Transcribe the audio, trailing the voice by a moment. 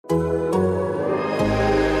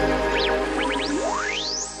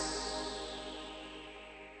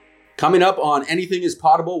Coming up on Anything is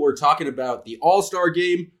Potable, we're talking about the All-Star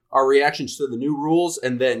Game, our reactions to the new rules,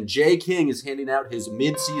 and then Jay King is handing out his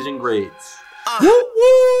mid-season grades. You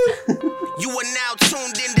are now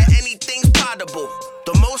tuned into Anything's Potable,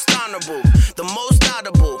 the most honorable, the most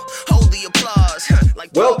audible. Hold the applause.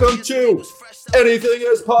 Welcome to Anything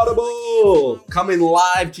is Potable, coming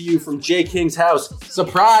live to you from Jay King's house.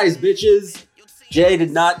 Surprise, bitches! Jay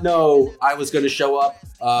did not know I was going to show up.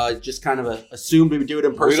 Just kind of assumed we would do it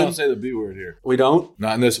in person. We don't say the B word here. We don't?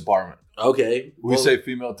 Not in this apartment. Okay. We say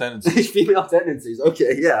female tendencies. Female tendencies.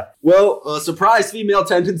 Okay, yeah. Well, surprise female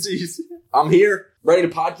tendencies. I'm here, ready to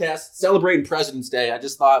podcast, celebrating President's Day. I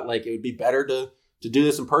just thought it would be better to do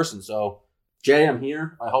this in person. So, Jay, I'm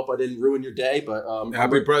here. I hope I didn't ruin your day, but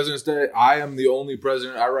Happy President's Day. I am the only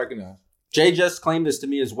president I recognize. Jay just claimed this to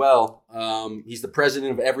me as well. He's the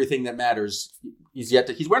president of everything that matters. He's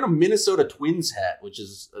wearing a Minnesota Twins hat, which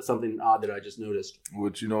is something odd that I just noticed.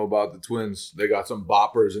 What you know about the Twins? They got some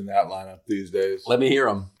boppers in that lineup these days. Let me hear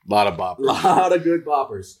them. A lot of boppers. A lot of good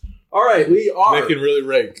boppers. All right, we are. They can really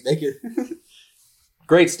rake.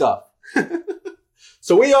 Great stuff.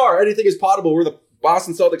 So we are Anything is Potable. We're the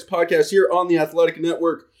Boston Celtics podcast here on the Athletic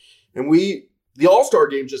Network. And the All-Star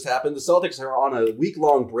game just happened. The Celtics are on a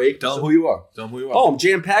week-long break. Tell them who you are. Oh, I'm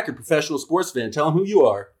Jan Packard, professional sports fan. Tell them who you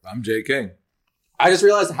are. I'm Jay King. I just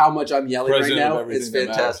realized how much I'm yelling President right now. of everything It's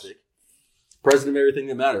fantastic. President of everything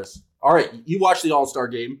that matters. All right, you watched the All-Star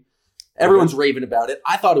game. Everyone's raving about it.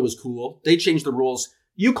 I thought it was cool. They changed the rules.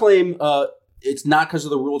 You claim it's not because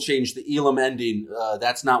of the rule change, the Elam ending.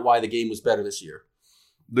 That's not why the game was better this year.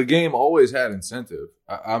 The game always had incentive.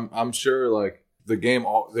 I'm sure the game,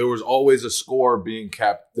 there was always a score being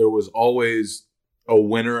kept. There was always a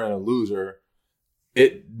winner and a loser.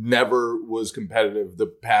 It never was competitive the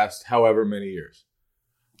past however many years.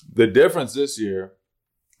 The difference this year,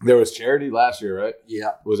 there was charity last year, right?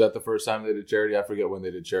 Yeah. Was that the first time they did charity? I forget when they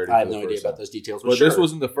did charity. I have no idea about those details. But this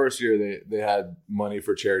wasn't the first year they had money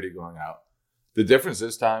for charity going out. The difference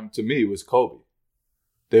this time, to me, was Kobe.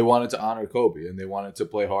 They wanted to honor Kobe, and they wanted to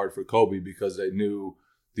play hard for Kobe because they knew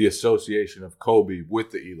the association of Kobe with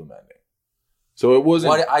the Elam ending. So it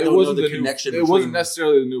wasn't. I don't know the connection. It wasn't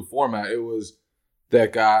necessarily the new format. It was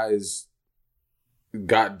that guys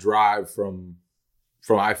got drive from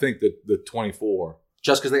I think the 24.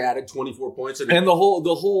 Just because they added 24 points and the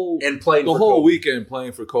whole and playing the for whole Kobe. weekend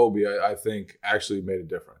playing for Kobe, I think actually made a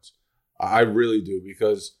difference. I really do,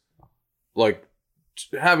 because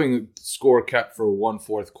having a score kept for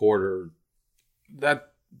 1/4 quarter,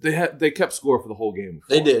 that they kept score for the whole game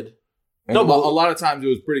before. They did. And a lot of times it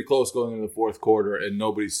was pretty close going into the fourth quarter, and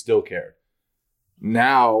nobody still cared.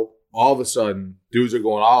 Now, all of a sudden, dudes are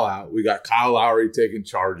going all out. We got Kyle Lowry taking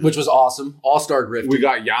charges, which was awesome. All-star grifting. We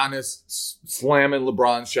got Giannis slamming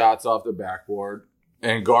LeBron shots off the backboard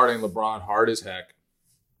and guarding LeBron hard as heck.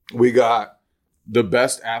 We got the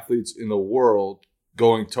best athletes in the world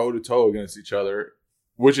going toe-to-toe against each other,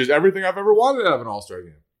 which is everything I've ever wanted out of an All-Star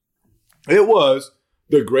game. It was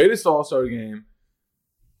the greatest All-Star game,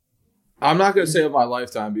 I'm not going to say of my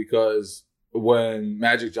lifetime, because when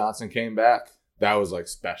Magic Johnson came back, that was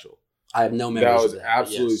special. I have no memories of that. That was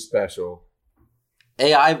absolutely special.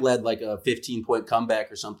 AI led a 15-point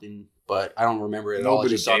comeback or something, but I don't remember it at all.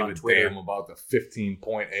 Nobody saw it on gave a Twitter. damn about the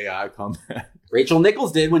 15-point AI comeback. Rachel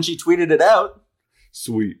Nichols did when she tweeted it out.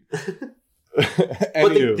 Sweet. But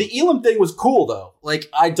the Elam thing was cool, though.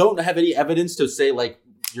 I don't have any evidence to say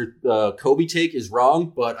your Kobe take is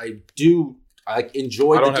wrong, but I do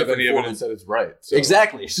enjoy. I don't have any evidence that it's right. So.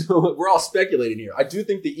 Exactly. So we're all speculating here. I do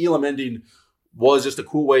think the Elam ending was just a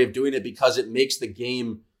cool way of doing it, because it makes the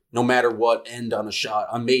game, no matter what, end on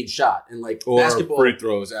a made shot. And or basketball, free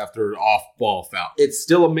throws after off-ball foul. It's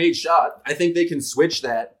still a made shot. I think they can switch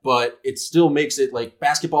that, but it still makes it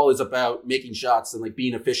basketball is about making shots and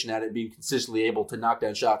being efficient at it, being consistently able to knock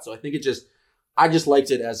down shots. So I think I just liked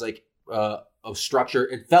it as a structure.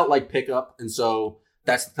 It felt like pickup, and so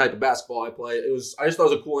that's the type of basketball I play. I just thought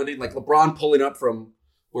it was a cool ending. LeBron pulling up from,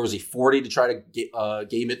 where was he, 40 to try to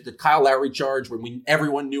game it. The Kyle Lowry charge when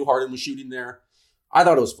everyone knew Harden was shooting there. I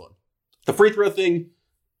thought it was fun. The free throw thing,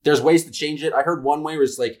 there's ways to change it. I heard one way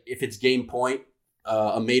was if it's game point,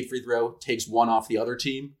 a made free throw takes one off the other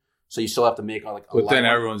team. So you still have to make But then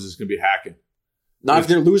everyone's just going to be hacking. Not if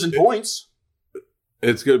they're losing points.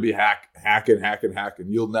 It's going to be hacking.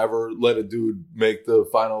 You'll never let a dude make the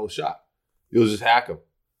final shot. You'll just hack him.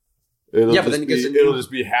 It'll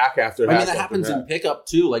just be hack after hack. That happens in pickup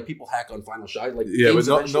too. People hack on final shot. But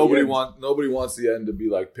nobody wants the end to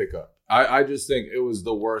be pickup. I just think it was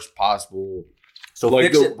the worst possible. So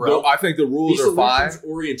fix it, bro. I think the rules are fine.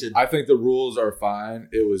 Oriented. I think the rules are fine.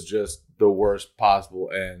 It was just the worst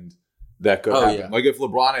possible end that could happen. Yeah. Like if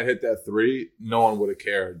LeBron had hit that three, no one would have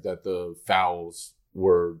cared that the fouls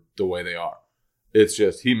were the way they are. It's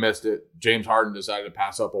just he missed it. James Harden decided to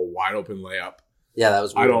pass up a wide open layup. Yeah, that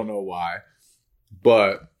was weird. I don't know why.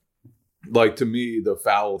 But like to me, the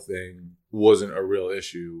foul thing wasn't a real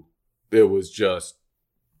issue. It was just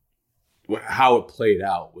how it played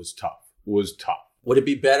out was tough. Would it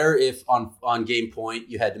be better if on game point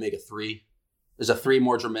you had to make a three? Is a three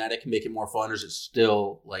more dramatic, make it more fun, or does it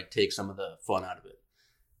still like take some of the fun out of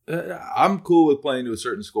it? I'm cool with playing to a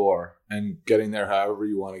certain score and getting there however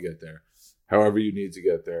you want to get there, however you need to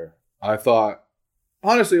get there. I thought,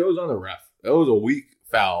 honestly, it was on the ref. It was a weak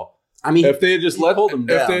foul. I mean, if they had just let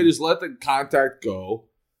the contact go,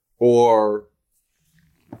 or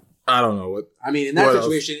I don't know what. I mean, in that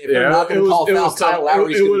situation, if they're not going to call foul, Kyle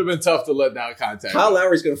Lowry, it would have been tough to let that contact. Kyle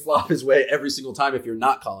Lowry's going to flop his way every single time if you're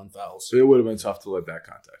not calling fouls. It would have been tough to let that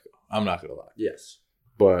contact go. I'm not going to lie. Yes,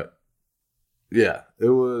 but yeah, it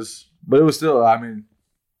was. But it was still. I mean,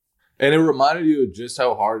 and it reminded you of just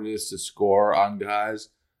how hard it is to score on guys.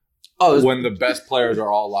 When the best players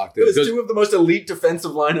are all locked in. It was two of the most elite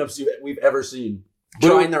defensive lineups we've ever seen,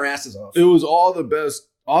 trying their asses off. It was all the best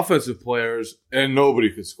offensive players, and nobody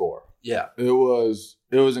could score. Yeah, it was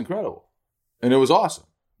incredible, and it was awesome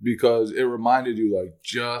because it reminded you like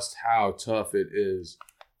just how tough it is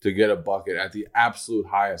to get a bucket at the absolute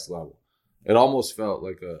highest level. It almost felt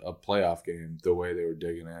like a playoff game the way they were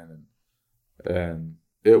digging in, and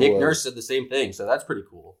Nick Nurse said the same thing, so that's pretty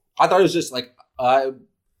cool. I thought it was just like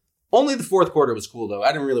only the fourth quarter was cool though.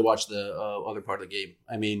 I didn't really watch the other part of the game.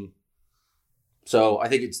 I mean. So I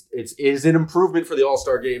think it is an improvement for the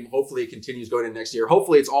All-Star game. Hopefully it continues going into next year.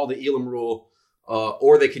 Hopefully it's all the Elam rule,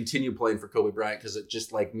 or they continue playing for Kobe Bryant because it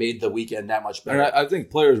just like made the weekend that much better. And I think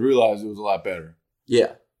players realized it was a lot better.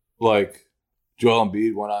 Yeah, like Joel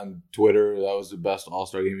Embiid went on Twitter. That was the best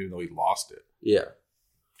All-Star game, even though he lost it. Yeah,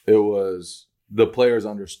 it was. The players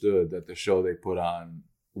understood that the show they put on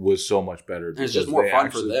was so much better. And it's just more fun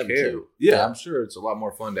for them too. Yeah, I'm sure it's a lot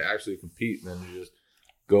more fun to actually compete than to just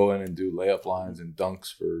go in and do layup lines and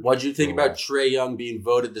dunks for. What'd you think about Trae Young being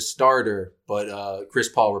voted the starter, but Chris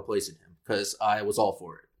Paul replacing him? Because I was all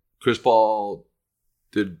for it. Chris Paul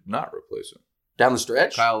did not replace him. Down the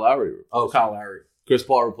stretch? Kyle Lowry. Kyle Lowry. Chris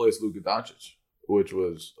Paul replaced Luka Doncic, which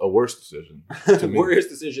was a worse decision to me. Worst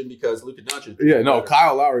decision because Luka Doncic. Yeah, no,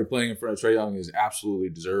 Kyle Lowry playing in front of Trae Young is absolutely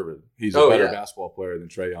deserved. He's a better basketball player than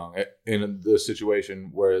Trae Young in the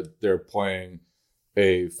situation where they're playing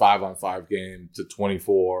a 5-on-5 game to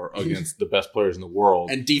 24 against the best players in the world.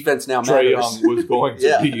 And defense now matters. Trae Young was going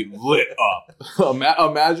to be lit up.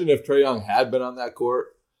 Imagine if Trae Young had been on that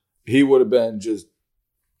court, he would have been just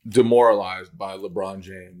demoralized by LeBron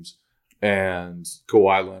James and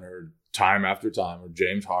Kawhi Leonard time after time, or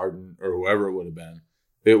James Harden, or whoever it would have been.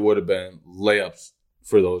 It would have been layups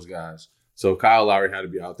for those guys. So Kyle Lowry had to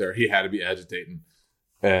be out there. He had to be agitating.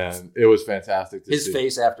 And it was fantastic to see. His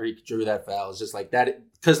face after he drew that foul is just like that.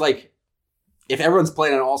 Because, like, if everyone's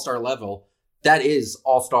playing at an all-star level, that is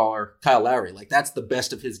all-star Kyle Lowry. Like, that's the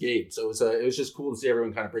best of his game. So it was just cool to see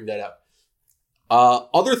everyone kind of bring that up.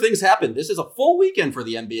 Other things happened. This is a full weekend for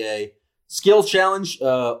the NBA. Skills Challenge,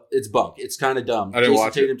 it's bunk. It's kind of dumb. I didn't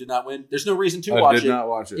watch Tatum did not win. There's no reason to watch it. I did not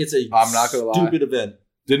watch it. It's a I'm not gonna lie. Stupid event.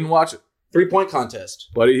 Didn't watch it. 3-point contest.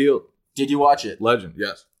 Buddy Hield. Did you watch it? Legend,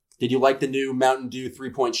 yes. Did you like the new Mountain Dew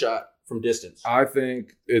 3-point shot from distance? I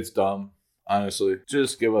think it's dumb, honestly.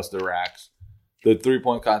 Just give us the racks. The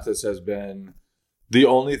 3-point contest has been the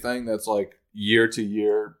only thing that's like year to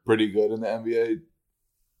year pretty good in the NBA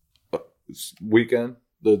weekend,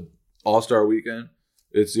 the All-Star weekend.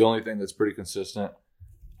 It's the only thing that's pretty consistent.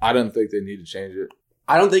 I don't think they need to change it.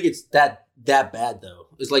 I don't think it's that bad though.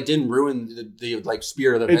 It's like didn't ruin the like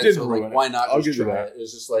spirit of the event. It didn't ruin like it. Why not I'll just give you try that. it? It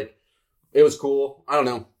was just like it was cool. I don't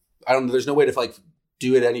know. There's no way to like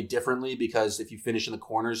do it any differently because if you finish in the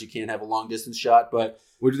corners, you can't have a long distance shot. But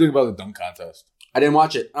what do you think about the dunk contest? I didn't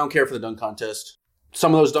watch it. I don't care for the dunk contest.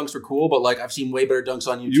 Some of those dunks were cool, but like I've seen way better dunks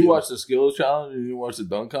on YouTube. You watched the skills challenge and you watched the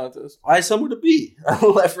dunk contest? I had somewhere to be. I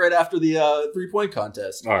left right after the 3-point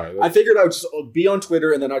contest. All right. I figured I would just be on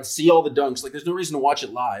Twitter and then I'd see all the dunks. Like there's no reason to watch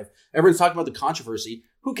it live. Everyone's talking about the controversy.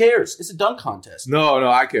 Who cares? It's a dunk contest. No,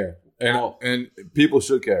 I care. And people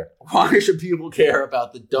should care. Why should people care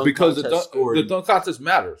about the dunk contest? Because the dunk contest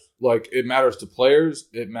matters. Like, it matters to players.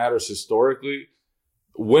 It matters historically.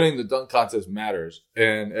 Winning the dunk contest matters.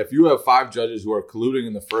 And if you have 5 judges who are colluding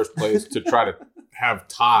in the first place to try to have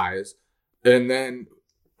ties, and then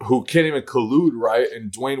who can't even collude right,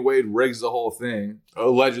 and Dwayne Wade rigs the whole thing,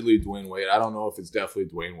 allegedly Dwayne Wade. I don't know if it's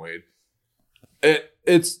definitely Dwayne Wade.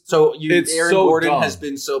 it's Aaron so Gordon dumb. has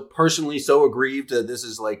been so personally so aggrieved that this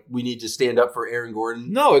is like we need to stand up for Aaron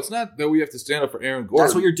Gordon. No, it's not that we have to stand up for Aaron Gordon.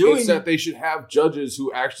 That's what you're doing. It's that they should have judges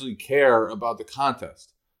who actually care about the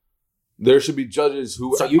contest. There should be judges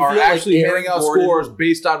who So you are feel like actually Aaron handing out Gordon- scores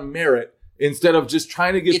based on merit instead of just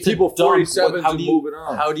trying to give It's a people dump. 47s How and do you- move it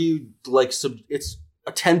on. How do you like? It's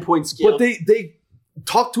a 10-point scale. But they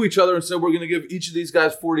talked to each other and said, we're going to give each of these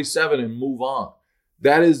guys 47 and move on.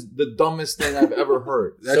 That is the dumbest thing I've ever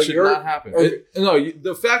heard. That So should you're- not happen. okay.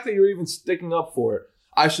 The fact that you're even sticking up for it,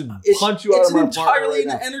 I should punch you out It's of my an apartment entirely right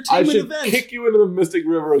now. an I entertainment should event. kick you into the Mystic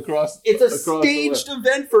River across. It's a across the staged way.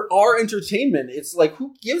 event for our entertainment. It's like,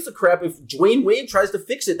 who gives a crap if Dwayne Wade tries to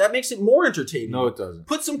fix it? That makes it more entertaining. No, it doesn't.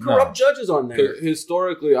 Put some corrupt judges on there.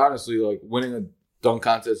 Historically, honestly, like winning a dunk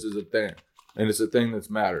contest is a thing, and it's a thing that's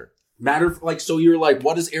mattered. So you're like,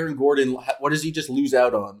 what does Aaron Gordon? What does he just lose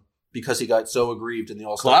out on because he got so aggrieved in the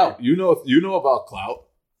All-Star? Clout, you know about clout.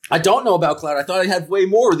 I don't know about clout. I thought I had way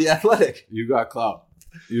more with the Athletic. You got clout.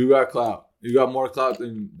 You got clout. You got more clout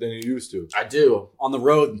than you used to. I do on the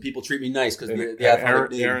road, and people treat me nice because the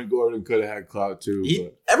Athletic. Aaron Gordon could have had clout too.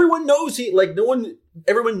 But Everyone knows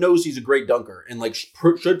everyone knows he's a great dunker, and like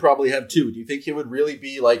should probably have two. Do you think he would really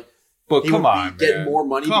be like? But he come would on, be getting man. more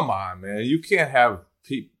money. Come on, man. You can't have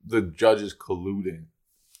the judges colluding.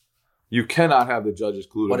 You cannot have the judges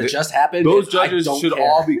colluding. What it just happened. Those and I judges don't should care.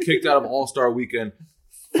 all be kicked out of All-Star Weekend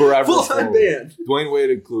forever. Full-time ban. Dwayne Wade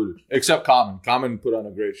included. Except Common. Common put on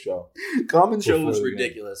a great show. Common show Before was the game.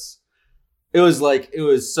 ridiculous. It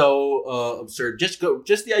was so absurd. Just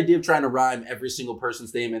the idea of trying to rhyme every single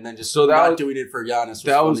person's name and then just not doing it for Giannis.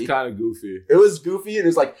 That was funny. kind of goofy. It was goofy, and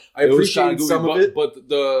it's like I appreciate some of it. But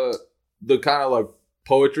the kind of like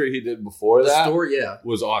poetry he did before The that story, yeah.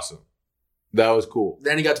 was awesome. That was cool.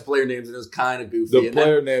 Then he got to player names, and it was kind of goofy. The and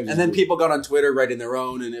player then, names, and then was people got on Twitter writing their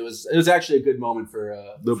own, and it was actually a good moment for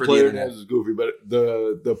the for player the internet. names was goofy, but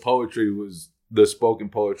the poetry was the spoken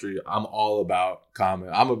poetry. I'm all about Common.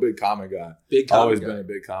 I'm a big Common guy. Always been a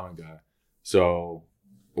big Common guy. So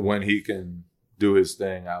when he can do his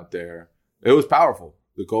thing out there, it was powerful.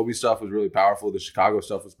 The Kobe stuff was really powerful. The Chicago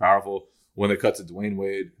stuff was powerful. When they cut to Dwayne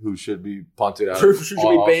Wade, who should be punted out, should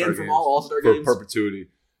be banned from all All-Star for games perpetuity.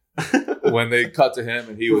 When they cut to him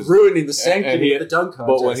and he was ruining the sanctity of the dunk contest.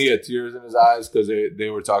 But when he had tears in his eyes because they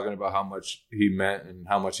were talking about how much he meant and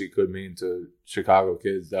how much he could mean to Chicago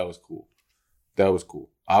kids, that was cool. That was cool.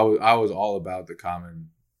 I was all about the Common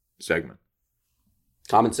segment.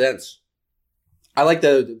 Common sense. I like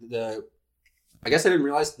the. I guess I didn't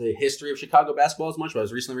realize the history of Chicago basketball as much, but I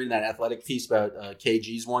was recently reading that Athletic piece about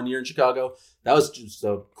KG's 1 year in Chicago. That was just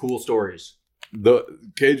cool stories. The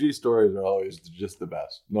KG stories are always just the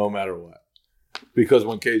best, no matter what. Because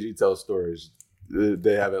when KG tells stories,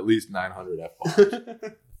 they have at least 900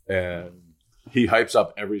 F-bombs. And he hypes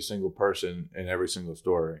up every single person in every single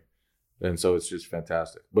story. And so it's just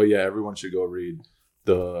fantastic. But yeah, everyone should go read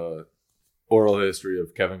the oral history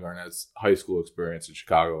of Kevin Garnett's high school experience in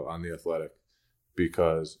Chicago on The Athletic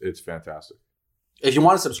because it's fantastic. If you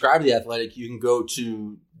want to subscribe to The Athletic, you can go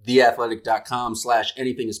to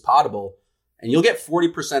theathletic.com/anythingispotable. And you'll get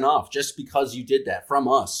 40% off just because you did that from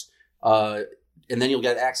us. And then you'll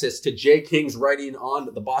get access to Jay King's writing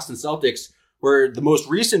on the Boston Celtics, where the most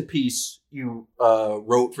recent piece you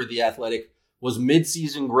wrote for The Athletic was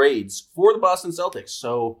mid-season grades for the Boston Celtics.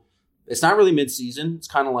 So it's not really mid-season. It's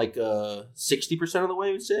kind of like 60% of the way,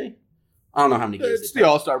 I would say. I don't know how many games. It's the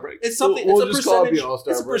All-Star break. It's something. We'll it's a just call it percentage. the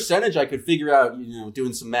All-Star It's a break. percentage I could figure out,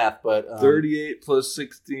 doing some math. But 38 plus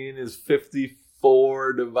 16 is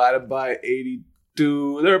 54 divided by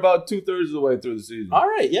 82. They're about 2/3 of the way through the season. all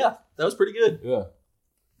right, yeah, that was pretty good. Yeah.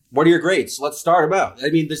 What are your grades? Let's start about. I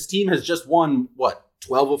mean, this team has just won,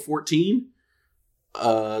 12 of 14?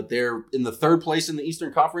 They're in the third place in the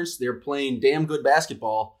Eastern Conference. They're playing damn good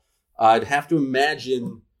basketball. I'd have to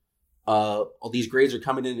imagine all these grades are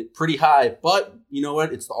coming in pretty high. But you know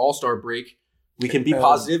what? It's the All-Star break. We can be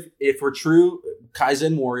positive. If we're true,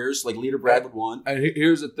 Kaizen Warriors, like Leader Brad would want. And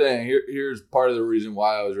here's the thing. Here's part of the reason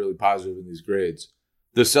why I was really positive in these grades.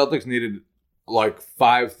 The Celtics needed like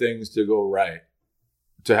 5 things to go right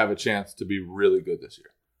to have a chance to be really good this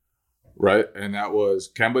year. Right? And that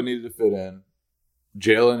was Kemba needed to fit in.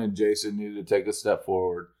 Jalen and Jason needed to take a step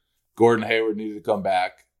forward. Gordon Hayward needed to come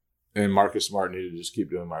back. And Marcus Smart needed to just keep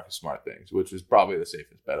doing Marcus Smart things, which was probably the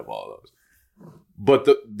safest bet of all of those. But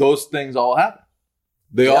those things all happened.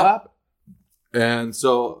 They all happened. And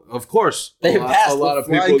so, of course, a lot of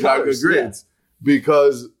people got good grades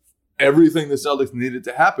because everything the Celtics needed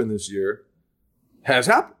to happen this year has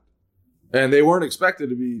happened. And they weren't expected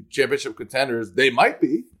to be championship contenders. They might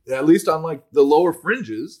be, at least on like the lower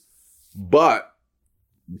fringes. But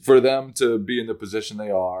for them to be in the position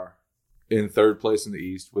they are in third place in the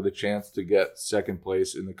East with a chance to get second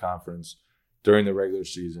place in the conference during the regular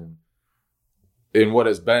season in what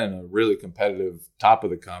has been a really competitive top of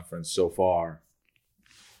the conference so far,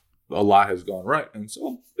 a lot has gone right. And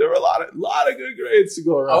so there are a lot of good grades to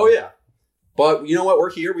go around. Oh, yeah. But you know what?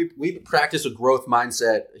 We're here. We practice a growth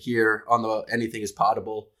mindset here on the Anything is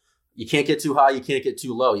Potable. You can't get too high. You can't get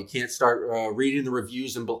too low. You can't start reading the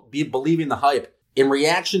reviews and believing the hype. In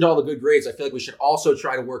reaction to all the good grades, I feel like we should also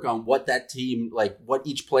try to work on what that team, like what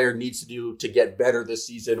each player needs to do to get better this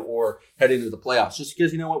season or head into the playoffs. Just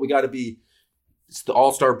because, you know what, we got to be, it's the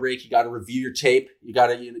All-Star break. You got to review your tape. You got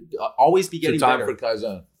to always be getting better. It's time for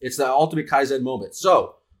Kaizen. It's the ultimate Kaizen moment.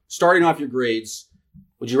 So, starting off your grades,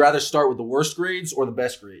 would you rather start with the worst grades or the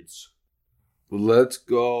best grades? Let's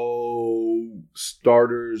go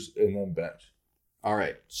starters and then bench. All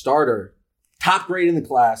right. Starter, top grade in the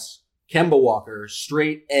class. Kemba Walker,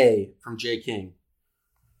 straight A from Jay King.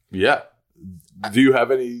 Yeah. Do you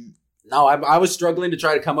have any? No, I was struggling to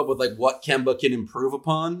try to come up with like what Kemba can improve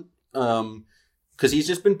upon, because he's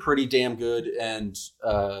just been pretty damn good and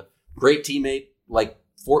great teammate. Like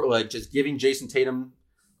just giving Jason Tatum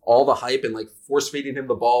all the hype and like force feeding him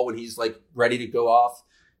the ball when he's like ready to go off,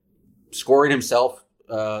 scoring himself,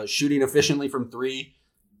 shooting efficiently from three.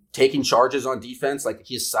 Taking charges on defense, like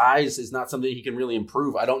his size is not something he can really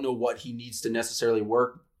improve. I don't know what he needs to necessarily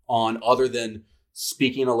work on other than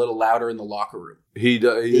speaking a little louder in the locker room. He's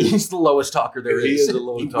the lowest talker there is. He is the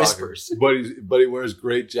lowest talker. Whispers. But he wears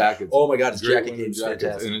great jackets. Oh my God, his Great jacket game's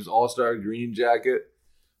fantastic. And his All-Star green jacket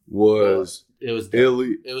was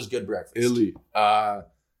elite. It was good breakfast. Elite.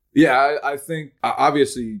 Yeah, I think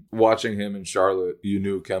obviously watching him in Charlotte, you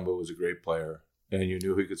knew Kemba was a great player and you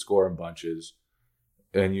knew he could score in bunches.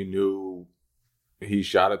 And you knew he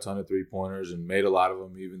shot a ton of three-pointers and made a lot of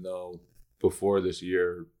them, even though before this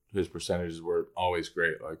year, his percentages were always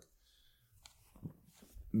great. Like,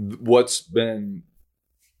 what's been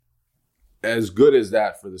as good as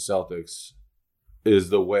that for the Celtics is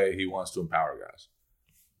the way he wants to empower guys.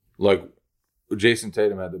 Like, Jason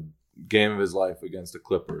Tatum had the game of his life against the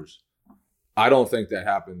Clippers. I don't think that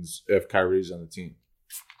happens if Kyrie's on the team.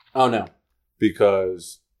 Oh, no.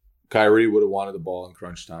 Because Kyrie would have wanted the ball in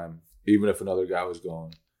crunch time, even if another guy was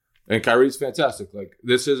going. And Kyrie's fantastic. Like,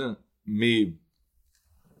 this isn't me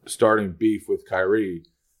starting beef with Kyrie.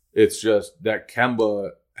 It's just that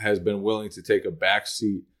Kemba has been willing to take a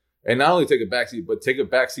backseat. And not only take a backseat, but take a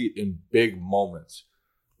backseat in big moments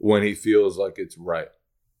when he feels like it's right.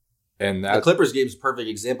 And the Clippers game is a perfect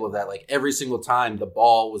example of that. Like, every single time the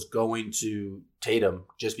ball was going to Tatum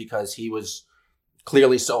just because he was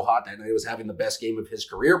clearly so hot that night. He was having the best game of his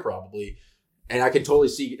career probably. And I can totally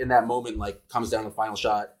see in that moment, like, comes down to the final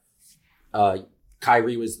shot.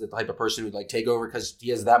 Kyrie was the type of person who'd like take over because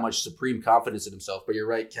he has that much supreme confidence in himself. But you're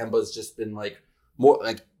right. Kemba's just been like more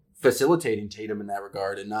like facilitating Tatum in that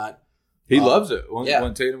regard and not. He loves it.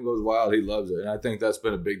 When Tatum goes wild, he loves it. And I think that's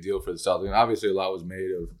been a big deal for the Celtics. And obviously a lot was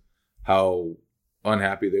made of how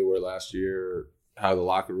unhappy they were last year, how the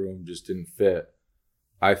locker room just didn't fit.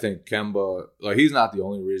 I think Kemba, like, he's not the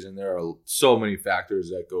only reason. There are so many factors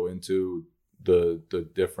that go into the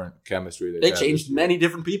different chemistry. They changed many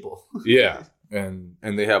different people. Yeah. And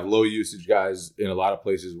they have low usage guys in a lot of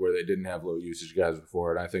places where they didn't have low usage guys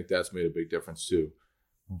before. And I think that's made a big difference too.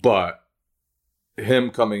 But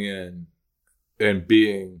him coming in and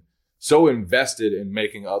being so invested in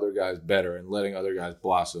making other guys better and letting other guys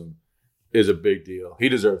blossom is a big deal. He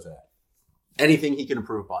deserves that. Anything he can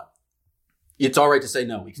improve on. It's all right to say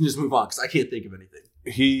no. We can just move on because I can't think of anything.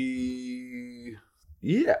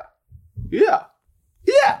 Yeah.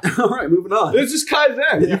 All right, moving on. This is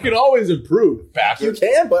Kaizen. Yeah. You can always improve, bastard. You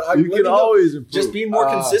can, but you can always improve. Just being more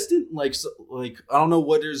consistent. Like I don't know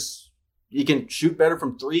what there's. He can shoot better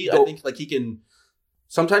from three. I think like he can.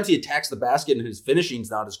 Sometimes he attacks the basket and his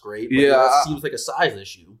finishing's not as great. But that seems like a size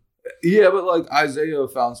issue. Yeah, but like Isaiah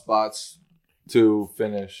found spots to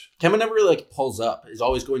finish. Kemba never really like pulls up. He's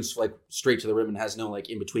always going like straight to the rim and has no like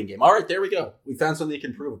in between game. All right, there we go. We found something he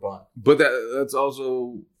can improve upon. But that's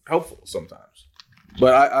also helpful sometimes.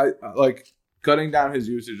 But I like cutting down his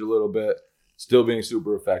usage a little bit, still being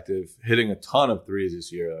super effective, hitting a ton of threes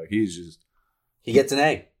this year. Like he gets an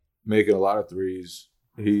A. Making a lot of threes.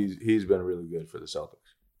 He's been really good for the Celtics.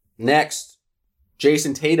 Next,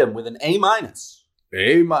 Jason Tatum with an A-.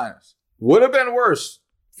 A-. Would have been worse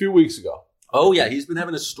a few weeks ago. Oh yeah, he's been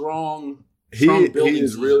having a strong he building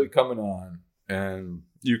is season. Really coming on, and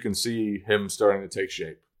you can see him starting to take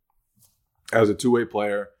shape as a two-way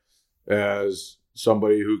player, as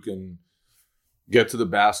somebody who can get to the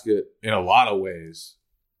basket in a lot of ways.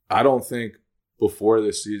 I don't think before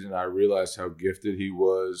this season, I realized how gifted he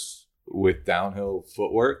was with downhill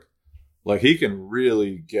footwork. Like, he can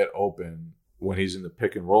really get open when he's in the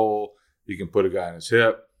pick and roll. He can put a guy on his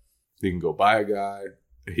hip. He can go by a guy.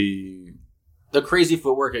 The crazy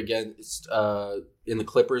footwork against in the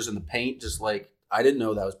Clippers and the paint, just like, I didn't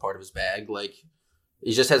know that was part of his bag. Like,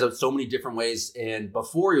 he just has so many different ways. And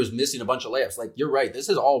before, he was missing a bunch of layups. Like, you're right. This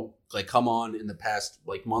has all like come on in the past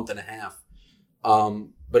like month and a half.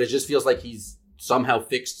 But it just feels like he's somehow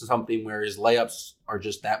fixed something where his layups are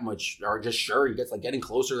just that much, are just sure. He gets like getting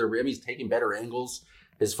closer to the rim. He's taking better angles.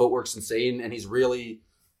 His footwork's insane. And he's really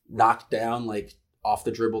knocked down like off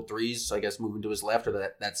the dribble threes, I guess, moving to his left, or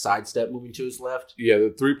that sidestep moving to his left. Yeah,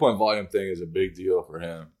 the 3-point volume thing is a big deal for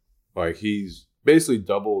him. Like, he's basically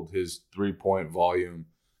doubled his 3-point volume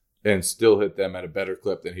and still hit them at a better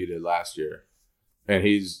clip than he did last year. And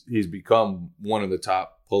he's become one of the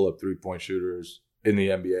top pull-up 3-point shooters in the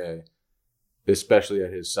NBA, especially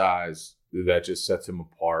at his size. That just sets him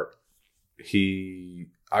apart.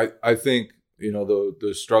 I think, you know,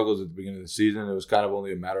 the struggles at the beginning of the season, it was kind of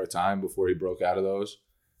only a matter of time before he broke out of those.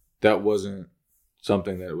 That wasn't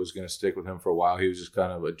something that was going to stick with him for a while. He was just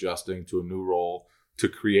kind of adjusting to a new role, to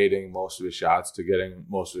creating most of his shots, to getting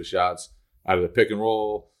most of his shots out of the pick and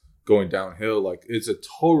roll, going downhill. Like, it's a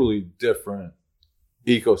totally different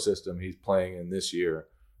ecosystem he's playing in this year,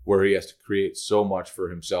 where he has to create so much for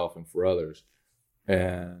himself and for others.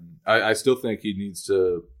 And I still think he needs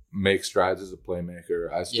to make strides as a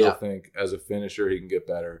playmaker. I still think as a finisher, he can get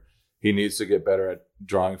better. He needs to get better at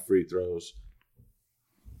drawing free throws.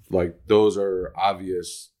 Like, those are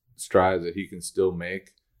obvious strides that he can still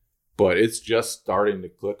make, but it's just starting to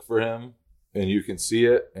click for him, and you can see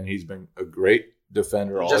it. And he's been a great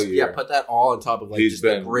defender all year. Yeah, put that all on top of like he's just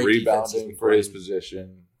been a great rebounding for his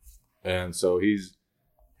position, and so he's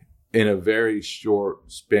in a very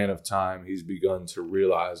short span of time, he's begun to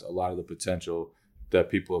realize a lot of the potential that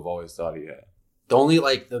people have always thought he had. The only,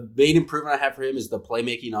 like, the main improvement I have for him is the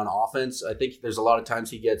playmaking on offense. I think there's a lot of times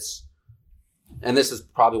he gets, and this is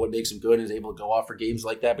probably what makes him good, and is able to go off for games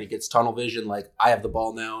like that, but he gets tunnel vision. Like, I have the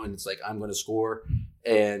ball now, and it's like, I'm going to score.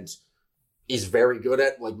 And he's very good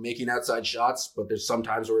at, like, making outside shots, but there's some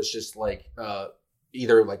times where it's just, like,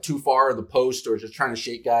 either, like, too far in the post or just trying to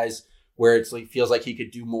shake guys, where it's like, feels like he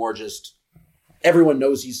could do more. Just, everyone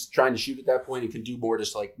knows he's trying to shoot at that point and can do more,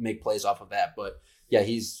 just like make plays off of that. But yeah,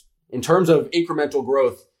 he's, in terms of incremental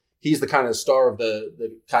growth, he's the kind of star of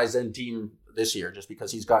the Kaizen team this year, just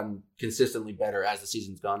because he's gotten consistently better as the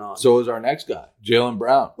season's gone on. So is our next guy, Jaylen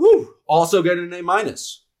Brown. Woo! Also getting an A-.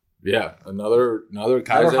 Yeah, another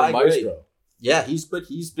Kaizen maestro. Grade. Yeah, he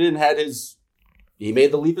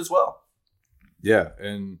made the leap as well. Yeah,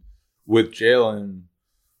 and with Jaylen,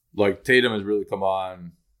 like, Tatum has really come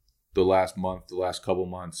on the last couple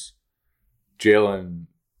months. Jaylen,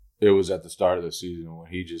 it was at the start of the season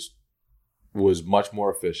when he just was much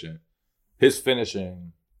more efficient. His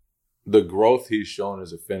finishing, the growth he's shown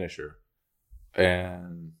as a finisher,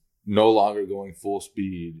 and no longer going full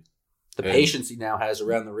speed. The patience he now has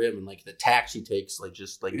around the rim, and like the tacks he takes, like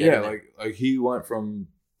just like like he went from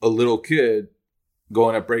a little kid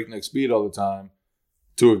going at breakneck speed all the time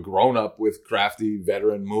to a grown-up with crafty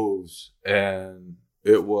veteran moves. And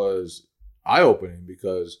it was eye-opening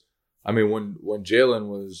because, I mean, when Jaylen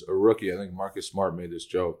was a rookie, I think Marcus Smart made this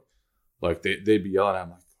joke. Like, they'd be yelling at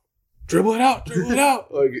him, like, dribble it out.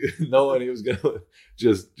 Like, knowing he was going to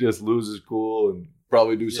just lose his cool and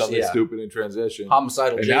probably do something stupid in transition.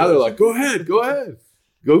 Homicidal. And now they're like, go ahead. Go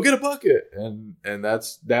get a bucket. And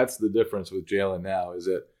that's the difference with Jaylen now, is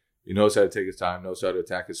that he knows how to take his time, knows how to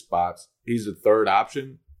attack his spots. He's a third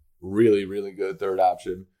option, really, really good third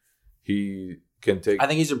option. He can take. I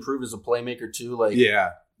think he's improved as a playmaker too. Like,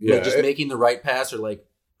 like just making the right pass, or like,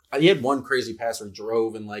 he had one crazy pass where he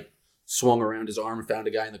drove and like swung around his arm and found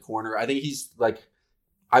a guy in the corner. I think he's like,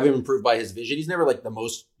 I've been improved by his vision. He's never like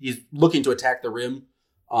he's looking to attack the rim,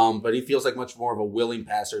 but he feels like much more of a willing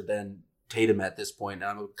passer than Tatum at this point.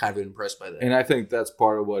 And I'm kind of impressed by that. And I think that's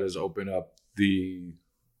part of what has opened up the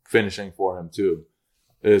finishing for him too,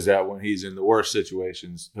 is that when he's in the worst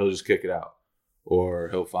situations, he'll just kick it out, or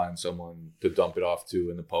he'll find someone to dump it off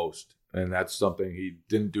to in the post. And that's something he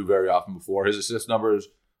didn't do very often before. His assist numbers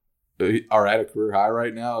are at a career high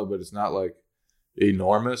right now, but it's not like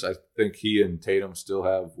enormous. I think he and Tatum still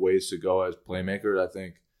have ways to go as playmakers. I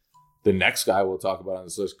think the next guy we'll talk about on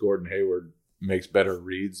this list, Gordon Hayward, makes better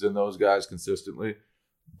reads than those guys consistently,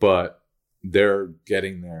 but they're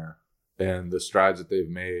getting there. And the strides that they've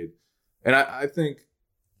made. And I think,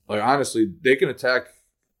 like, honestly, they can attack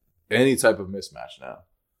any type of mismatch now.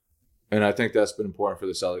 And I think that's been important for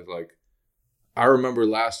the Celtics. Like, I remember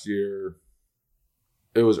last year,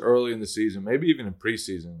 it was early in the season, maybe even in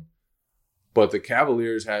preseason, but the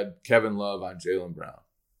Cavaliers had Kevin Love on Jaylen Brown.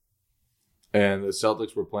 And the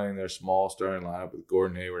Celtics were playing their small starting lineup with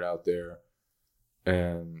Gordon Hayward out there.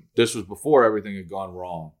 And this was before everything had gone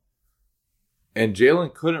wrong. And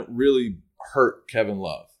Jaylen couldn't really hurt Kevin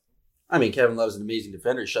Love. I mean, Kevin Love's an amazing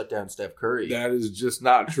defender. He shut down Steph Curry. That is just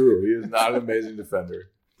not true. He is not an amazing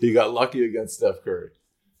defender. He got lucky against Steph Curry.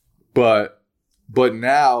 But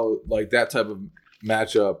now, like, that type of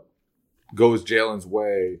matchup goes Jaylen's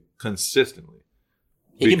way consistently.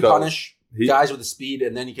 He can punish guys with the speed,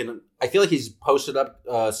 and then he can – I feel like he's posted up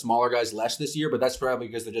smaller guys less this year, but that's probably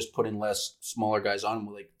because they're just putting less smaller guys on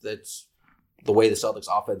him. Like, that's the way the Celtics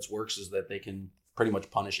offense works, is that they can pretty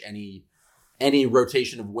much punish any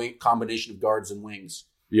rotation of wing combination of guards and wings.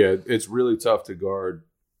 Yeah, it's really tough to guard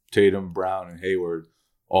Tatum, Brown, and Hayward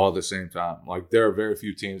all at the same time. Like, there are very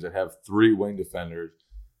few teams that have 3 wing defenders.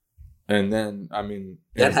 And then, I mean...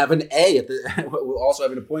 That have an A at the... also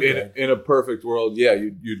having a point guard. In a perfect world, yeah,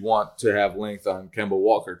 you'd want to have length on Kemba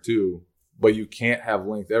Walker too, but you can't have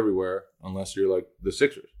length everywhere unless you're like the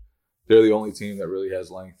Sixers. They're the only team that really has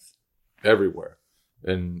length everywhere.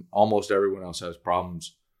 And almost everyone else has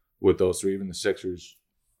problems with those 3. Even the Sixers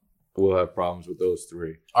will have problems with those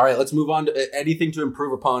 3. All right, let's move on to anything to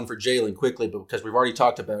improve upon for Jaylen quickly, because we've already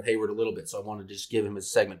talked about Hayward a little bit, so I want to just give him a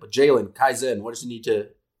segment. But Jaylen, Kaizen, what does he need to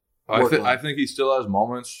work on? I think he still has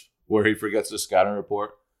moments where he forgets the scouting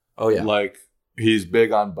report. Oh, yeah. Like, he's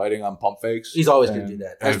big on biting on pump fakes. He's always going to do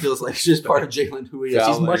that. That feels like it's just part of Jaylen who he is.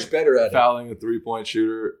 He's much better at it. Fouling a 3-point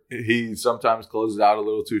shooter. He sometimes closes out a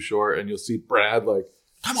little too short, and you'll see Brad, like,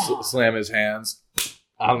 slam his hands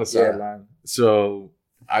on the sideline. So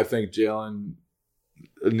I think Jaylen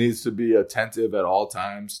needs to be attentive at all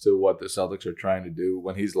times to what the Celtics are trying to do.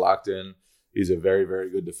 When he's locked in, he's a very, very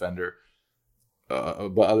good defender.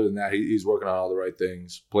 But other than that, he's working on all the right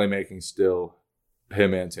things. Playmaking still,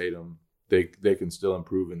 him and Tatum, they can still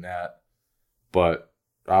improve in that. But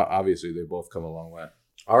obviously, they both come a long way.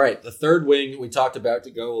 All right, the third wing we talked about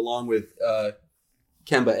to go along with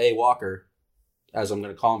Kemba A. Walker, as I'm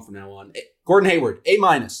going to call him from now on. Gordon Hayward, A-,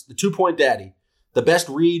 the 2-point daddy. The best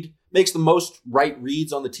read, makes the most right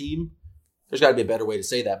reads on the team. There's got to be a better way to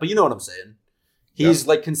say that, but you know what I'm saying. He's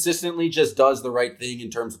like consistently just does the right thing in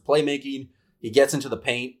terms of playmaking. He gets into the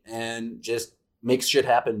paint and just makes shit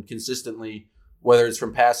happen consistently, whether it's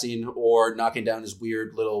from passing or knocking down his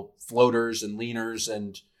weird little floaters and leaners.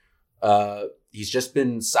 And he's just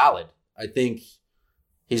been solid. I think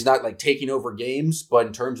he's not like taking over games, but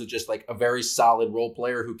in terms of just like a very solid role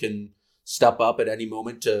player who can step up at any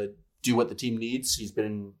moment to do what the team needs, he's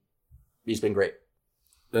been great.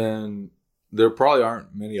 And there probably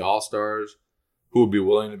aren't many All-Stars who would be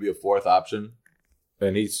willing to be a 4th option.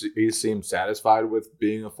 And he seems satisfied with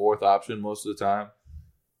being a 4th option most of the time.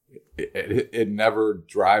 It never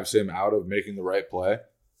drives him out of making the right play.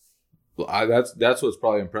 That's what's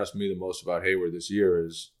probably impressed me the most about Hayward this year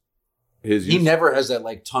is his. He never has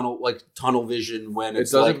that tunnel vision when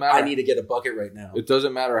it's like, matter. I need to get a bucket right now. It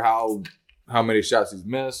doesn't matter how many shots he's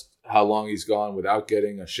missed, how long he's gone without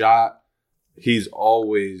getting a shot. He's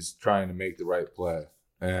always trying to make the right play,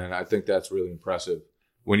 and I think that's really impressive.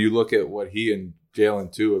 When you look at what he and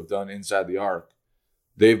Jaylen too have done inside the arc,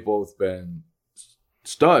 they've both been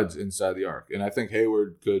studs inside the arc. And I think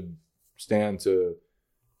Hayward could stand to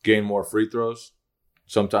gain more free throws.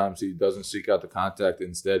 Sometimes he doesn't seek out the contact.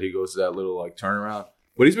 Instead, he goes to that little like turnaround.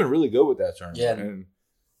 But he's been really good with that turnaround.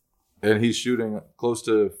 Yeah. And he's shooting close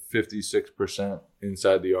to 56%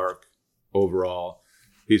 inside the arc overall.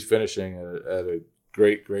 He's finishing at a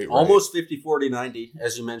great rate. Almost 50-40-90,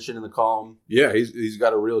 as you mentioned in the column. Yeah, he's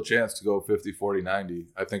got a real chance to go 50-40-90.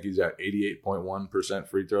 I think he's at 88.1%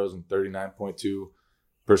 free throws and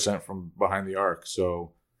 39.2% from behind the arc.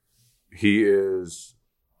 So he is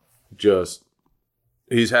just –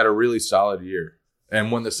 he's had a really solid year.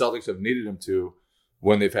 And when the Celtics have needed him to,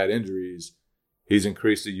 when they've had injuries, he's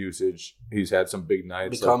increased the usage. He's had some big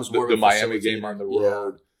nights. Becomes more the Miami game on the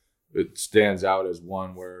road. Yeah. It stands out as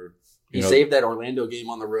one where – He saved that Orlando game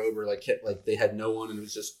on the road where like they had no one and it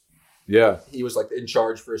was just he was like in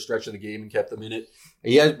charge for a stretch of the game and kept them in it.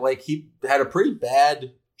 He had a pretty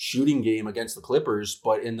bad shooting game against the Clippers,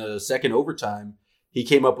 but in the second overtime he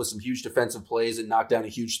came up with some huge defensive plays and knocked down a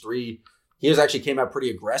huge 3. He actually came out pretty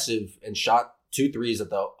aggressive and shot 2 threes at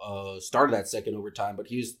the start of that second overtime, but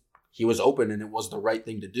he was open and it was the right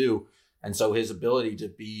thing to do. And so his ability to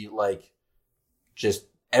be like just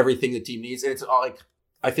everything the team needs, and it's all like.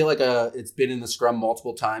 I feel like it's been in the scrum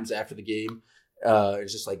multiple times after the game.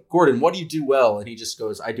 It's just like, Gordon, what do you do well? And he just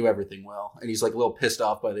goes, I do everything well. And he's like a little pissed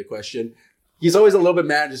off by the question. He's always a little bit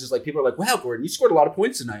mad. It's just like people are like, "Wow, Gordon, you scored a lot of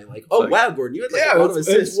points tonight." Like, "Oh, wow, Gordon, you had like a lot of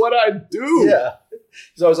assists." It's what I do. Yeah.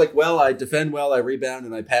 So I was like, "Well, I defend well, I rebound,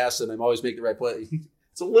 and I pass, and I'm always making the right play."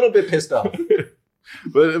 It's a little bit pissed off,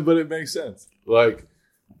 but it makes sense. Like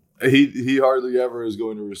he hardly ever is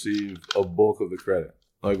going to receive a bulk of the credit.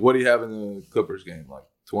 Like what do you have in the Clippers game? Like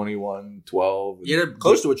 21, 12. You had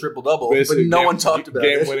close to a triple double, but no one talked about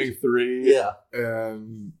it. Game winning 3. Yeah,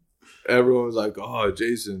 and everyone was like, "Oh,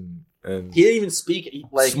 Jason." And he didn't even speak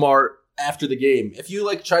like smart after the game. If you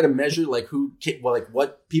like try to measure like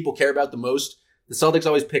what people care about the most, the Celtics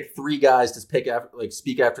always pick 3 guys to speak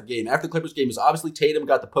after the game. After the Clippers game, was obviously Tatum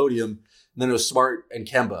got the podium, and then it was Smart and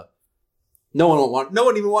Kemba. No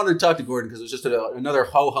one even wanted to talk to Gordon because it was just another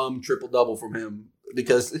ho-hum triple-double from him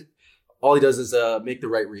because all he does is make the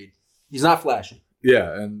right read. He's not flashy.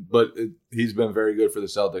 Yeah, but he's been very good for the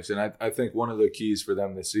Celtics. And I think one of the keys for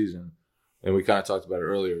them this season, and we kind of talked about it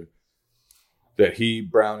earlier, that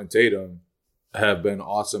Brown, and Tatum have been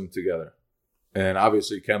awesome together. And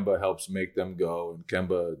obviously Kemba helps make them go, and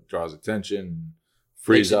Kemba draws attention,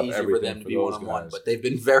 frees up everything for them to be one-on-one. But they've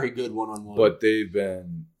been very good one-on-one. But they've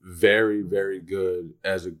been very, very good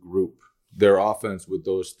as a group. Their offense with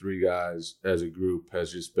those 3 guys as a group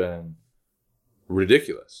has just been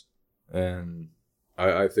ridiculous. And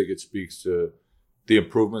I think it speaks to the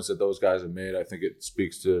improvements that those guys have made. I think it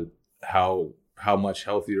speaks to how much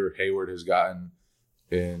healthier Hayward has gotten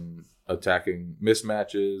in attacking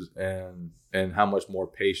mismatches and how much more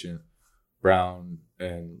patient Brown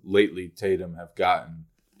and lately Tatum have gotten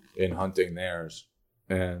in hunting theirs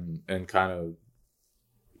and kind of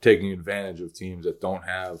taking advantage of teams that don't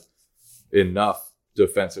have enough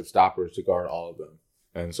defensive stoppers to guard all of them.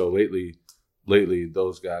 And so lately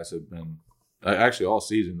those guys have been actually all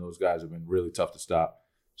season those guys have been really tough to stop.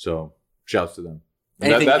 So shouts to them.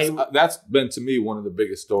 That's been to me one of the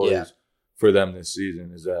biggest stories for them this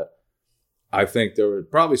season is that I think there were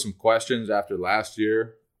probably some questions after last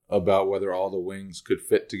year about whether all the wings could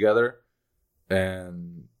fit together,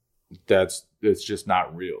 and it's just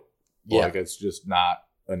not real. Yeah. Like it's just not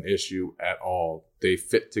an issue at all. They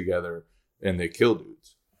fit together and they kill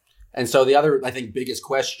dudes. And so the other, I think, biggest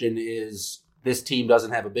question is this team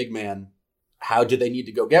doesn't have a big man. How do they need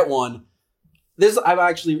to go get one? I'm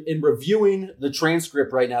actually, in reviewing the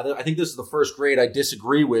transcript right now, I think this is the first grade I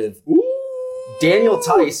disagree with. Ooh. Daniel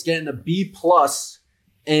Tice getting a B+,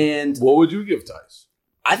 and what would you give Tice?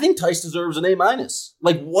 I think Tice deserves an A-.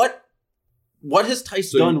 Like, what has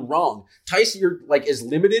Tice done wrong? Tice is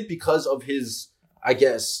limited because of his, I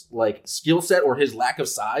guess, like skill set or his lack of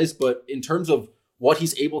size, but in terms of what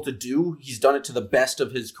he's able to do, he's done it to the best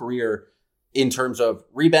of his career in terms of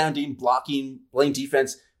rebounding, blocking, playing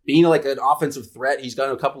defense, being like an offensive threat. He's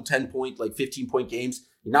got a couple 10-point, 15-point games.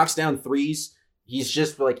 He knocks down threes. He's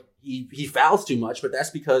just like, he fouls too much, but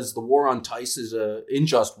that's because the war on Tice is a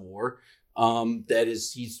unjust war.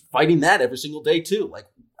 He's fighting that every single day too. Like,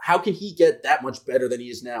 how can he get that much better than he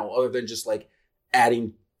is now, other than just like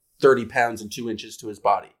adding 30 pounds and 2 inches to his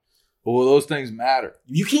body? Well, those things matter.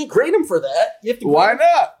 You can't grade him for that. You have to. Why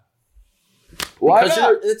not? Why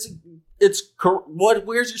not?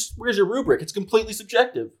 Where's your rubric? It's completely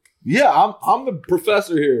subjective. Yeah, I'm the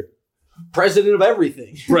professor here. President of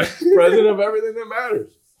everything. President of everything that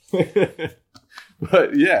matters.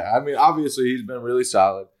 But yeah, I mean, obviously he's been really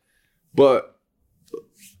solid. But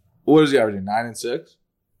what is he averaging? 9 and 6?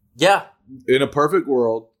 Yeah. In a perfect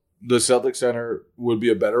world, the Celtics center would be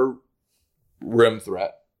a better rim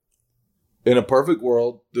threat. In a perfect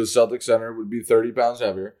world, the Celtics center would be 30 pounds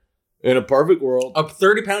heavier. In a perfect world, a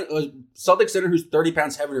 30-pound Celtics center who's 30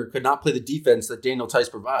 pounds heavier could not play the defense that Daniel Tice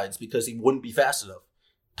provides because he wouldn't be fast enough.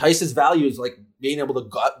 Tice's value is like being able to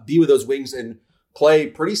be with those wings and play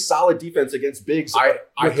pretty solid defense against bigs. I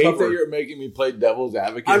hate that you're making me play devil's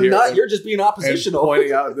advocate. I'm not. You're just being oppositional. And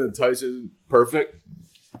pointing out that Tice isn't perfect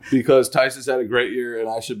because Tice has had a great year, and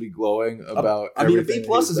I should be glowing about. I mean, a B+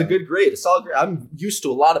 is a good grade. A solid grade. I'm used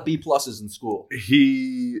to a lot of B+ in school.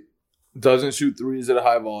 He doesn't shoot threes at a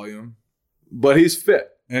high volume, but he's fit,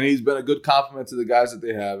 and he's been a good compliment to the guys that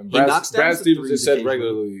they have. And Brad Stevens has said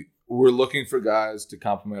regularly, we're looking for guys to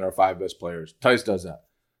complement our 5 best players. Tice does that.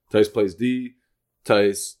 Tice plays D.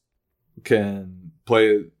 Tice can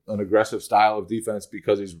play an aggressive style of defense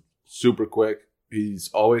because he's super quick. He's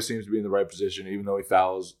always seems to be in the right position, even though he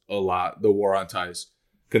fouls a lot. The war on Tice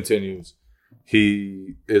continues.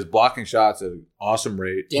 He is blocking shots at an awesome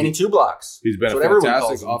rate. Danny 2 blocks. He's been a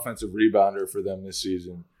fantastic offensive rebounder for them this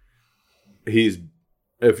season. If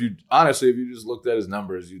you just looked at his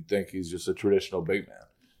numbers, you'd think he's just a traditional big man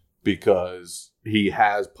because he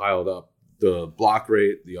has piled up the block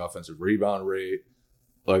rate, the offensive rebound rate,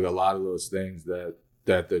 like a lot of those things that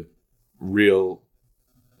the real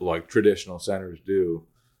like traditional centers do.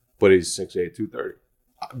 But he's 6'8", 230.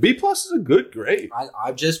 B+ is a good grade.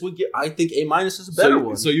 I just would I think A- is a better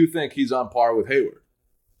one. So you think he's on par with Hayward?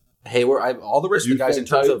 Hayward, I have all the rest of the guys in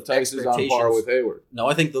terms of Tice is on expectations. par with Hayward. No,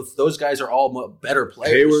 I think those guys are all better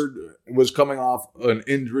players. Hayward was coming off an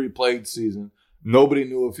injury-plagued season. Nobody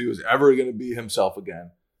knew if he was ever going to be himself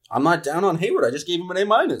again. I'm not down on Hayward. I just gave him an A-.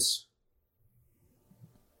 But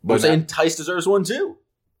I'm saying Tice deserves one too.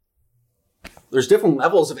 There's different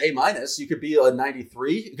levels of A-. You could be a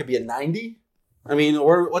 93. You could be a 90. I mean,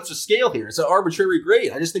 or what's the scale here? It's an arbitrary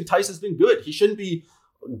grade. I just think Tice has been good. He shouldn't be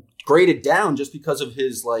graded down just because of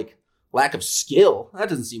his like lack of skill. That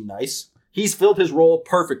doesn't seem nice. He's filled his role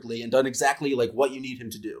perfectly and done exactly like what you need him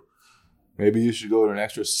to do. Maybe you should go to an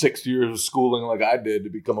extra 6 years of schooling like I did to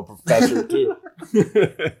become a professor too.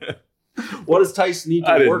 What does Tice need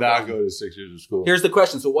to work on? I did not go to 6 years of school. Here's the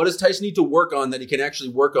question. So what does Tice need to work on that he can actually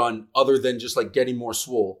work on other than just like getting more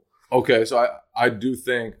swole? Okay, so I do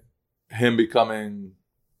think him becoming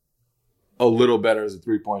a little better as a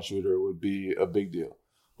three-point shooter would be a big deal.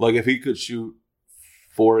 Like if he could shoot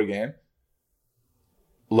 4 a game,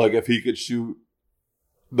 like if he could shoot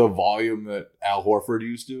the volume that Al Horford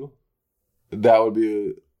used to, that would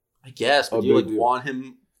be I guess, but do you like want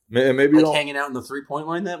him maybe like hanging out in the 3-point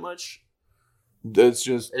line that much? It's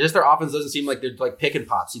just their offense doesn't seem like they're like picking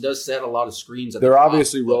pops. He does set a lot of screens. They're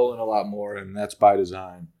obviously rolling a lot more, and that's by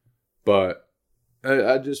design. But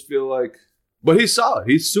I just feel like, but he's solid.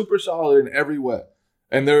 He's super solid in every way,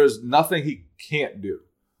 and there is nothing he can't do.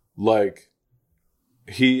 Like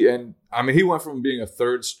he went from being a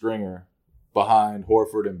third stringer behind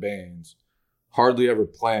Horford and Baines, hardly ever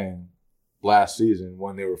playing last season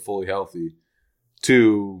when they were fully healthy,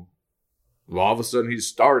 to all of a sudden he's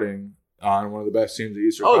starting on one of the best teams in the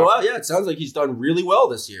Eastern Conference. Wow, yeah, it sounds like he's done really well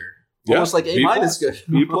this year. Almost like A- good.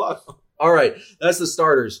 B+. All right, that's the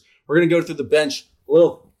starters. We're going to go through the bench a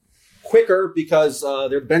little quicker because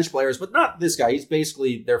they're bench players, but not this guy. He's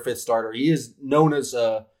basically their fifth starter. He is known as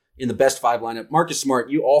in the best 5 lineup. Marcus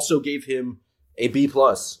Smart, you also gave him a B+.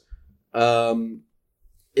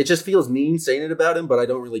 It just feels mean saying it about him, but I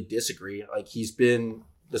don't really disagree. Like he's been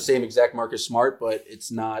the same exact Marcus Smart, but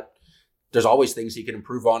it's not. There's always things he can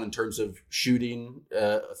improve on in terms of shooting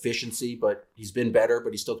efficiency, but he's been better,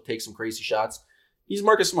 but he still takes some crazy shots. He's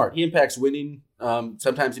Marcus Smart. He impacts winning.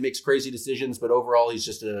 Sometimes he makes crazy decisions, but overall he's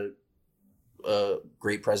just a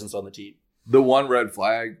great presence on the team. The one red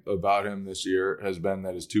flag about him this year has been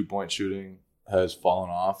that his 2-point shooting has fallen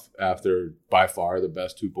off after by far the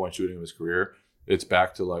best 2-point shooting of his career. It's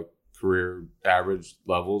back to like career average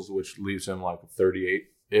levels, which leaves him like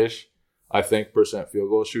 38-ish, I think, percent field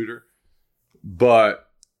goal shooter. But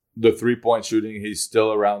the 3-point shooting, he's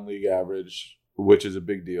still around league average, which is a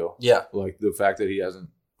big deal. Yeah. Like the fact that he hasn't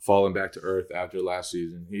fallen back to earth after last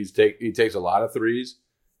season. He takes a lot of threes,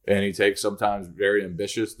 and he takes sometimes very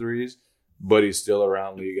ambitious threes, but he's still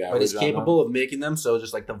around league average. But he's capable of making them, so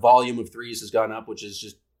just like the volume of threes has gone up, which is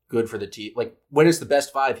just good for the team. Like when it's the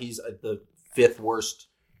best 5, he's the 5th worst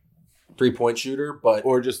 3-point shooter,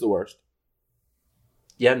 or just the worst.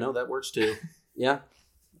 Yeah, no, that works too. Yeah.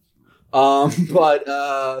 But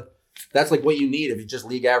that's like what you need if you just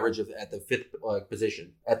league average at the 5th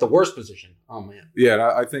position, at the worst position. Oh man. Yeah, and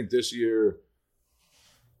I think this year,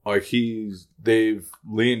 like they've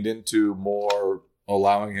leaned into more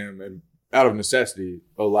allowing him, and out of necessity,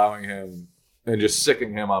 allowing him and just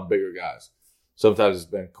sicking him on bigger guys. Sometimes it's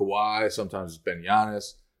been Kawhi, sometimes it's been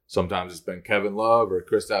Giannis, sometimes it's been Kevin Love or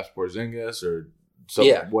Kristaps Porzingis or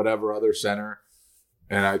whatever other center.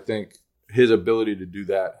 And I think his ability to do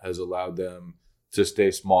that has allowed them to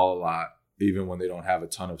stay small a lot, even when they don't have a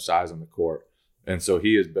ton of size on the court. And so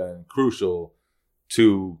he has been crucial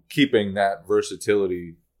to keeping that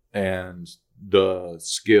versatility and the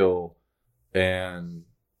skill and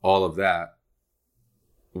all of that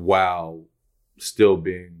while still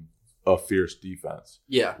being a fierce defense.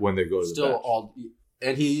 Yeah. When they go to the bench.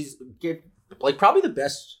 And he's probably the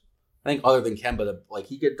best, I think, other than Kemba. Like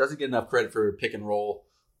doesn't get enough credit for pick and roll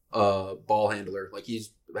ball handler. Like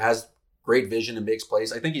has great vision and makes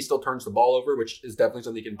plays. I think he still turns the ball over, which is definitely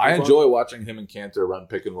something he can improve I enjoy watching him and Kanter run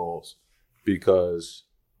pick and rolls because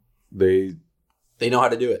they know how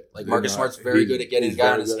to do it. Like Marcus Smart's very good at getting a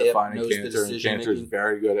guy on his hip, knows the decision making. Kanter's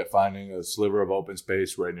very good at finding a sliver of open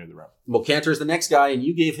space right near the rim. Well, Kanter's the next guy, and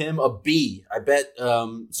you gave him a B. I bet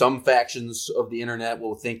some factions of the internet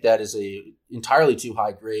will think that is a entirely too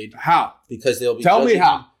high grade. How? Because they'll be tell me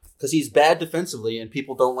how. Because he's bad defensively, and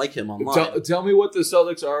people don't like him online. Tell me what the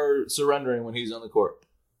Celtics are surrendering when he's on the court.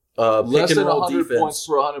 Less than 100 points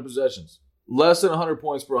for 100 possessions. Less than 100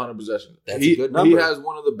 points per 100 possessions. That's a good number. He has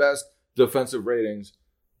one of the best defensive ratings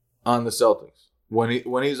on the Celtics. When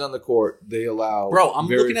he's on the court, they allow. Bro, I'm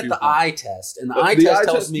looking at the eye test, and the eye test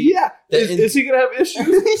tells me. Yeah. Is he going to have issues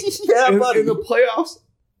in the playoffs?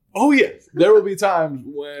 Oh, yes. There will be times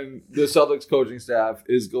when the Celtics coaching staff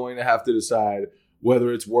is going to have to decide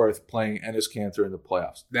whether it's worth playing Enes Kanter in the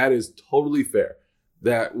playoffs. That is totally fair.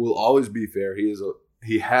 That will always be fair.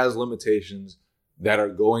 He has limitations that are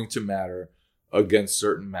going to matter against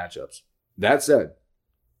certain matchups. That said,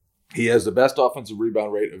 he has the best offensive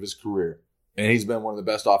rebound rate of his career. And he's been one of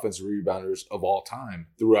the best offensive rebounders of all time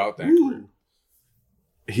throughout that career.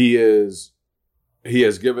 He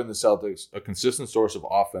has given the Celtics a consistent source of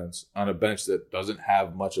offense on a bench that doesn't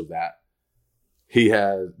have much of that. He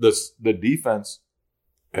has the defense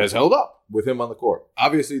has held up with him on the court.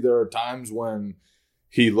 Obviously, there are times when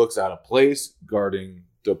he looks out of place guarding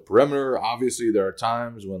the perimeter. Obviously, there are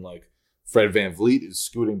times when like Fred VanVleet is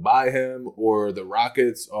scooting by him or the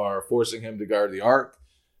Rockets are forcing him to guard the arc.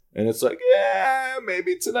 And it's like, yeah,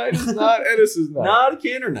 maybe tonight is not Ennis' night. Not a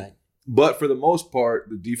Kanter night. But for the most part,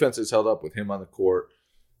 the defense has held up with him on the court.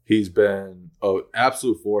 He's been an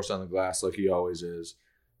absolute force on the glass like he always is.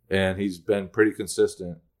 And he's been pretty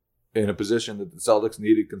consistent in a position that the Celtics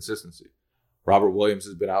needed consistency. Robert Williams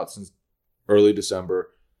has been out since early December.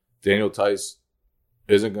 Daniel Tice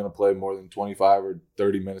isn't going to play more than 25 or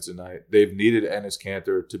 30 minutes a night. They've needed Enes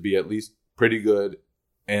Kanter to be at least pretty good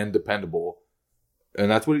and dependable. And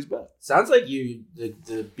that's what he's been. Sounds like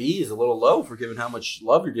the B is a little low for given how much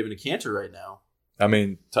love you're giving to Kanter right now. I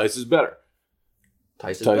mean, Tice is better.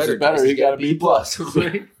 Tice is better. He got a B+.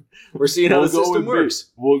 We're seeing how the system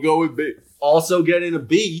works. We'll go with B. Also getting a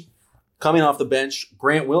B, coming off the bench,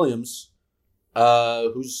 Grant Williams,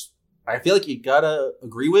 who's I feel like you gotta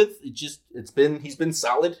agree with. He's been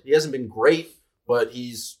solid. He hasn't been great, but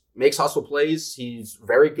makes hustle plays. He's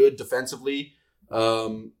very good defensively.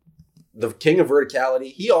 The king of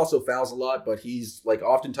verticality. He also fouls a lot, but he's like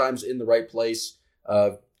oftentimes in the right place.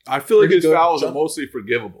 I feel like his fouls are mostly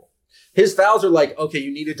forgivable. His fouls are like, okay,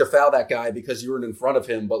 you needed to foul that guy because you were in front of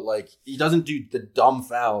him, but like he doesn't do the dumb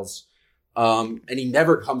fouls. And he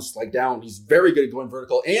never comes like down. He's very good at going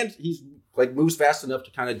vertical, and he's like moves fast enough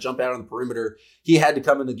to kind of jump out on the perimeter. He had to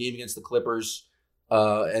come in the game against the Clippers,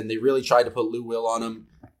 and they really tried to put Lou Will on him.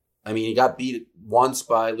 I mean, he got beat once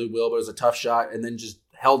by Lou Will, but it was a tough shot, and then just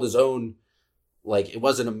held his own. Like, it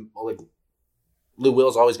wasn't like Lou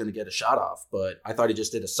Will's always going to get a shot off, but I thought he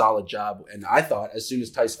just did a solid job. And I thought as soon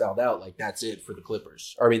as Tice fouled out, like, that's it for the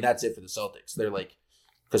Clippers. Or, I mean, that's it for the Celtics. They're like,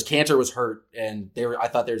 because Kanter was hurt, and I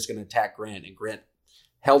thought they were just going to attack Grant, and Grant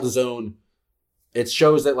held his own. It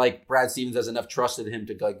shows that, like, Brad Stevens has enough trust in him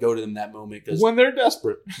to like go to them that moment. Because when they're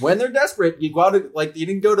desperate. When they're desperate, you go out to, like, you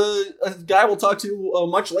didn't go to a guy we'll talk to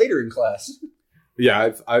much later in class.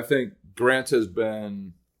 Yeah, I think Grant has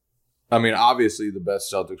been, I mean, obviously the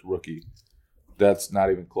best Celtics rookie. That's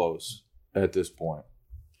not even close at this point.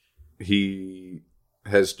 He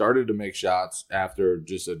has started to make shots after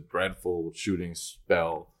just a dreadful shooting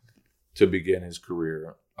spell to begin his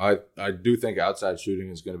career. I do think outside shooting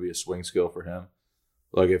is going to be a swing skill for him.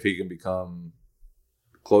 Like, if he can become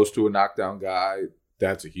close to a knockdown guy,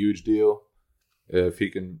 that's a huge deal. If he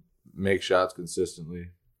can make shots consistently.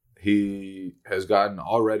 He has gotten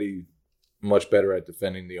already much better at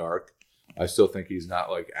defending the arc. I still think he's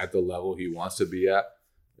not like at the level he wants to be at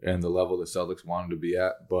and the level the Celtics want him to be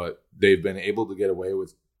at, but they've been able to get away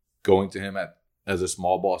with going to him as a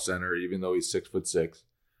small ball center, even though he's 6'6".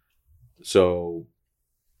 So,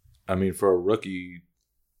 I mean, for a rookie,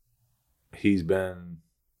 he's been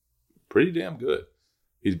pretty damn good.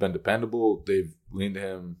 He's been dependable. They've leaned to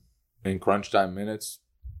him in crunch time minutes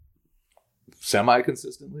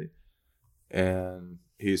semi-consistently, and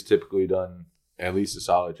he's typically done at least a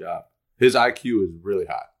solid job. His IQ is really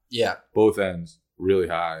high. Yeah. Both ends, really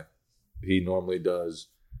high. He normally does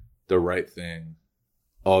the right thing.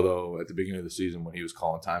 Although at the beginning of the season when he was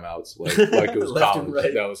calling timeouts like it was college,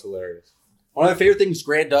 right. That was hilarious. One of my favorite things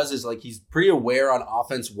Grant does is like he's pretty aware on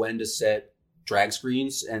offense when to set drag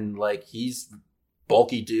screens, and like he's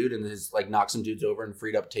bulky dude and has like knocked some dudes over and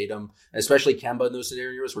freed up Tatum, especially Kemba in those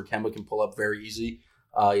scenarios where Kemba can pull up very easy.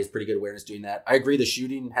 He has pretty good awareness doing that. I agree the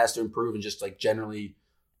shooting has to improve, and just like generally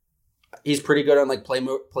he's pretty good on like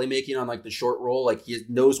playmaking on like the short roll. Like he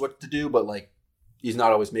knows what to do, but like he's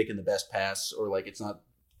not always making the best pass, or like it's not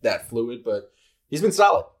that fluid, but he's been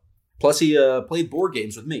solid. Plus he played board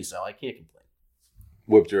games with me, so I can't complain.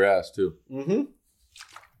 Whipped your ass too. Mm-hmm.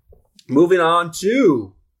 Moving on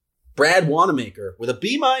to Brad Wanamaker with a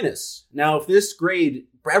B-. Now, if this grade,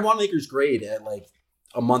 Brad Wanamaker's grade at like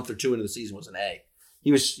a month or two into the season was an A.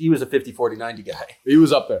 He was a 50, 40, 90 guy. He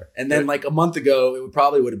was up there. And then like a month ago, it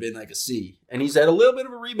would have been like a C. And he's had a little bit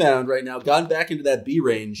of a rebound right now, gone back into that B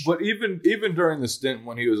range. But even during the stint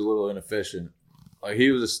when he was a little inefficient, like he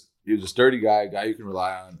was a sturdy guy, a guy you can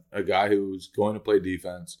rely on, a guy who's going to play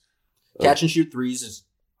defense. Catch and shoot threes is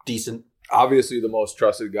decent. Obviously the most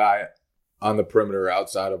trusted guy on the perimeter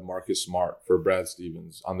outside of Marcus Smart for Brad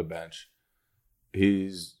Stevens on the bench.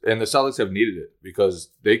 And the Celtics have needed it because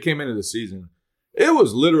they came into the season. It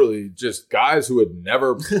was literally just guys who had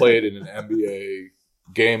never played in an NBA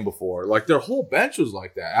game before. Like their whole bench was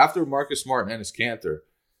like that. After Marcus Smart and Enes Kanter,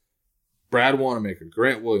 Brad Wanamaker,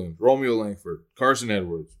 Grant Williams, Romeo Langford, Carson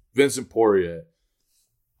Edwards, Vincent Poirier,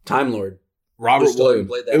 Time Lord, Robert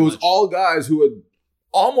Williams. It was all guys who had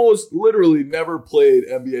almost literally never played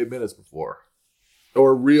NBA minutes before,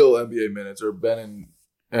 or real NBA minutes, or been in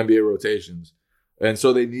NBA rotations. And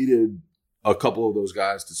so they needed a couple of those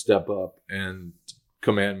guys to step up and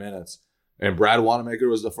command minutes. And Brad Wanamaker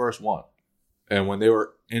was the first one. And when they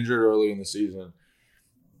were injured early in the season,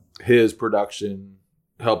 his production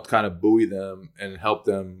helped kind of buoy them and help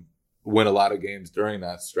them win a lot of games during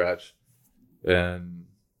that stretch. And,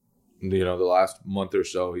 the last month or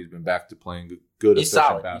so, he's been back to playing good, he's efficient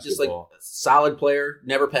solid. basketball. He's just like a solid player,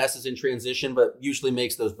 never passes in transition, but usually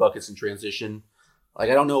makes those buckets in transition. Like,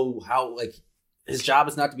 I don't know how, like, his job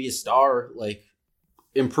is not to be a star, like,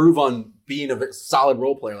 improve on being a solid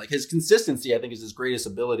role player. Like, his consistency, I think, is his greatest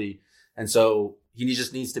ability. And so he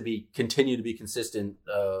just needs to continue to be consistent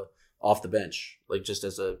off the bench, like, just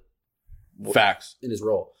as a facts in his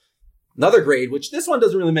role. Another grade, which this one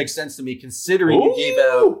doesn't really make sense to me, considering you gave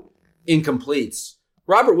out incompletes.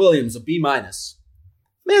 Robert Williams, a B-. Man's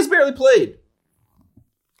barely played.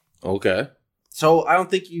 Okay. So I don't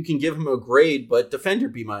think you can give him a grade, but defend your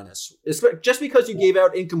B-. Just because you gave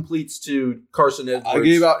out incompletes to Carson Edwards. I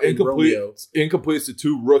gave out incompletes to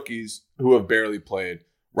two rookies who have barely played.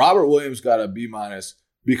 Robert Williams got a B-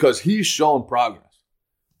 because he's shown progress.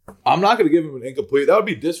 I'm not going to give him an incomplete. That would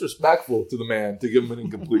be disrespectful to the man to give him an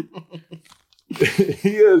incomplete.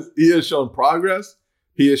 He has shown progress.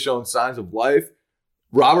 He has shown signs of life.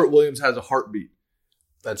 Robert Williams has a heartbeat.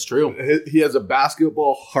 That's true. He has a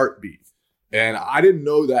basketball heartbeat. And I didn't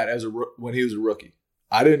know that when he was a rookie.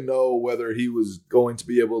 I didn't know whether he was going to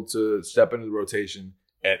be able to step into the rotation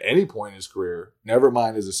at any point in his career, never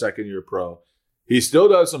mind as a second-year pro. He still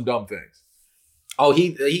does some dumb things. Oh,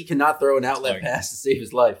 he cannot throw an outlet pass to save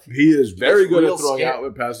his life. He is very good at throwing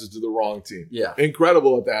outlet passes to the wrong team. Yeah.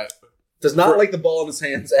 Incredible at that. Does not like the ball in his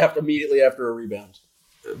hands immediately after a rebound.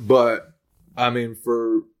 But, I mean,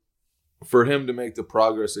 for him to make the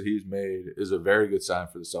progress that he's made is a very good sign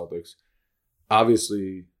for the Celtics.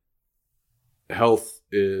 Obviously, health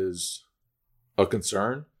is a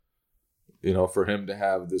concern. For him to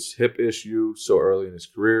have this hip issue so early in his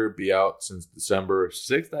career, be out since December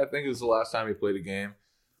 6th, I think is the last time he played a game.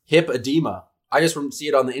 Hip edema. I just see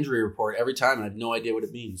it on the injury report every time, and I have no idea what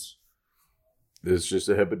it means. It's just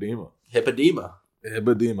a hip edema. Hip edema. Hip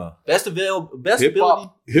edema. Best ability.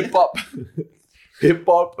 Hip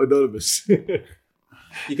hop anonymous.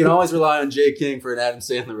 You can always rely on Jay King for an Adam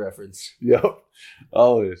Sandler reference. Yep.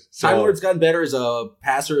 Always. Time Lord's gotten better as a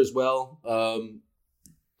passer as well.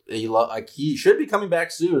 He should be coming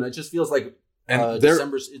back soon. It just feels like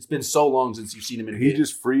December. It's been so long since you've seen him in a game. He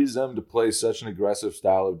just frees them to play such an aggressive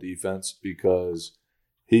style of defense because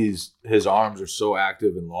his arms are so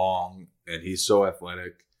active and long, and he's so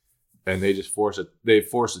athletic, and they just force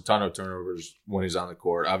a ton of turnovers when he's on the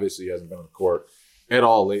court. Obviously, he hasn't been on the court at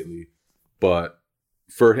all lately, but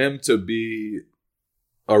for him to be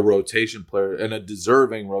a rotation player and a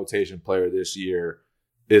deserving rotation player this year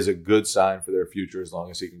is a good sign for their future as long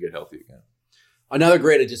as he can get healthy again. Another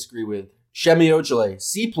grade I disagree with. Shemi Ojale,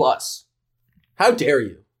 C+. How dare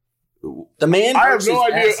you? The man. I have no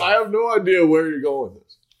idea. I have no idea where you're going with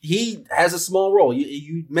this. He has a small role.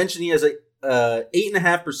 You mentioned he has a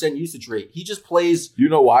 8.5% usage rate. He just plays. You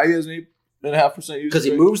know why he has an 8.5% usage rate? Because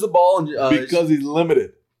he moves the ball and because he's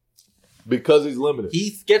limited. Because he's limited.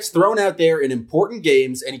 He gets thrown out there in important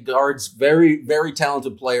games, and he guards very, very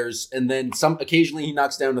talented players. And then occasionally he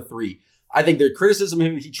knocks down a three. I think the criticism of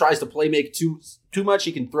him, he tries to play make too much.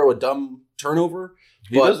 He can throw a dumb turnover.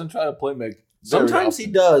 He doesn't try to play make. Sometimes he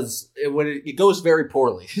does when it goes very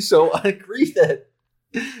poorly. So I agree that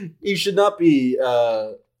he should not be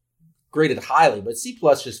graded highly, but C+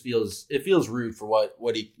 just feels rude for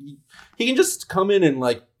what he can just come in and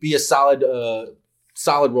like be a solid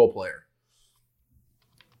role player.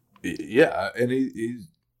 Yeah, and he's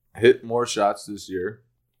hit more shots this year,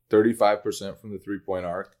 35% from the 3-point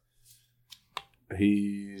arc.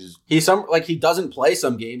 He doesn't play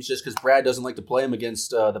some games just because Brad doesn't like to play him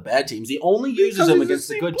against the bad teams. He only uses him against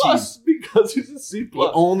the good teams. Because he's a C+. He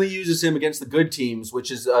only uses him against the good teams,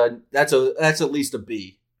 which is that's at least a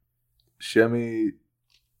B. Shemi,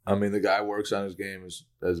 I mean, the guy works on his game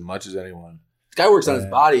as much as anyone. The guy works on his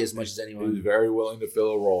body as much as anyone. He's very willing to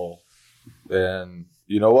fill a role, and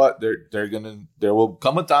you know what? There will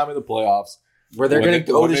come a time in the playoffs where they're going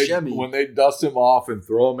to go to Shemi when they dust him off and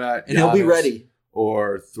throw him at and Giannis, he'll be ready.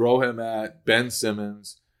 Or throw him at Ben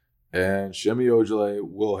Simmons, and Shemi Ojeleye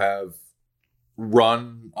will have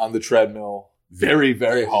run on the treadmill very,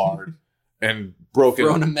 very hard and broken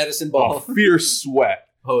thrown a medicine ball, a fierce sweat.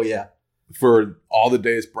 Oh yeah, for all the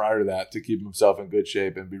days prior to that to keep himself in good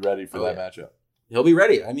shape and be ready for that matchup. He'll be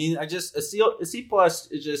ready. I mean, a C plus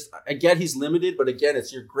is just, I get he's limited, but again,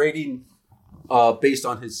 it's your grading based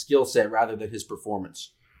on his skill set rather than his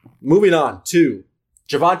performance. Moving on to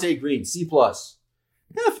Javonte Green, C plus.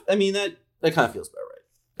 Yeah, I mean, that kind of feels about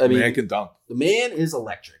right. I mean, man can dunk. The man is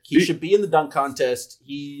electric. He should be in the dunk contest.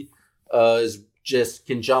 He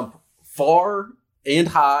can jump far and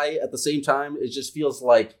high at the same time. It just feels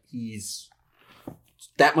like he's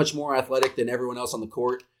that much more athletic than everyone else on the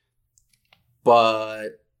court.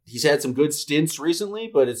 But he's had some good stints recently,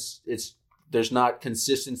 but there's not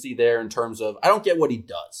consistency there in terms of, I don't get what he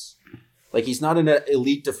does. Like, he's not an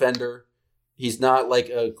elite defender. He's not like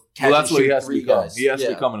a catch and shoot three guys. He has to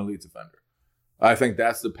become an elite defender. I think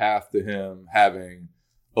that's the path to him having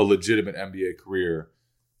a legitimate NBA career,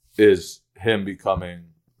 is him becoming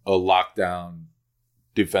a lockdown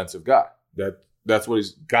defensive guy. That's what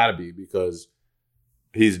he's got to be, because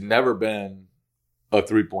he's never been a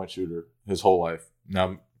three-point shooter his whole life.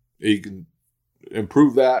 Now, he can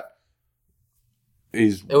improve that.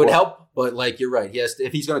 It would help, but like, you're right. Yes,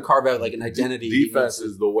 if he's going to carve out like an identity, defense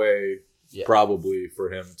is the way probably for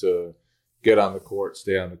him to get on the court,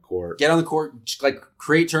 stay on the court, like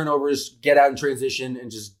create turnovers, get out in transition, and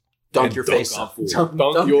just dunk your face off.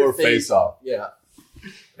 Dunk your face off. Yeah,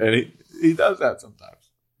 and he does that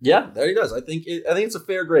sometimes. Yeah, that he does. I think it's a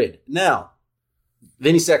fair grade. Now,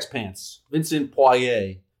 Vincent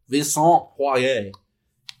Poirier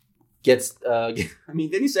gets.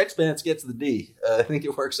 Vinny Sexpants gets the D. I think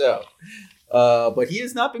it works out. But he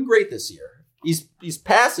has not been great this year. He's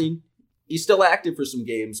passing. He's still active for some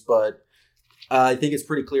games, but I think it's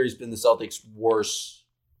pretty clear he's been the Celtics' worst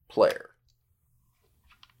player.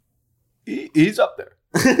 He's up there.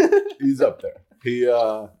 He's up there.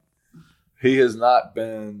 He has not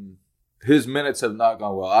been. His minutes have not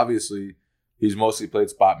gone well. Obviously, he's mostly played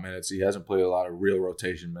spot minutes. He hasn't played a lot of real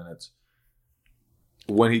rotation minutes.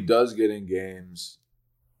 When he does get in games,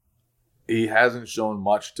 he hasn't shown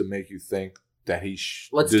much to make you think that he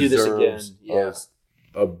deserves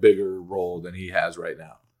a bigger role than he has right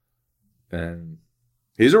now. And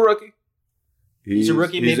he's a rookie. He's a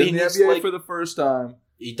rookie. He's maybe in the NBA for the first time.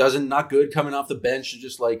 He doesn't not good coming off the bench,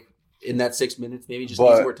 just like in that 6 minutes. Maybe just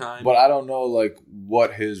needs more time. But I don't know like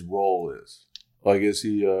what his role is. Like, is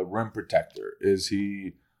he a rim protector? Is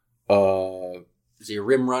he a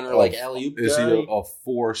rim runner like alley-oop guy? Is he a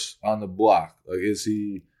force on the block? Like, is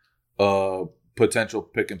he a potential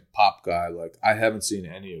pick and pop guy? Like, I haven't seen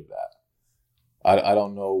any of that. I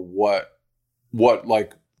don't know what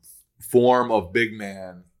like form of big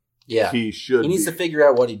man he should. He needs to figure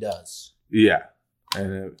out what he does. Yeah,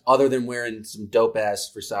 and other than wearing some dope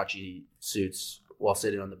ass Versace suits while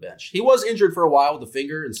sitting on the bench, he was injured for a while with the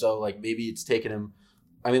finger, and so like maybe it's taken him.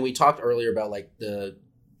 I mean, we talked earlier about like the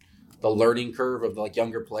learning curve of like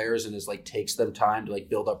younger players, and it's like takes them time to like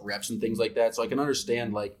build up reps and things like that. So I can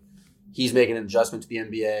understand like he's making an adjustment to the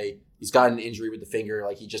NBA. He's got an injury with the finger.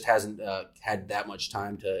 Like, he just hasn't had that much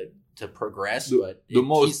time to progress. But he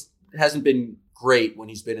hasn't been great when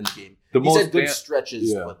he's been in the game. He's had good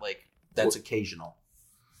stretches, but like that's occasional.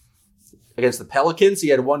 Against the Pelicans, he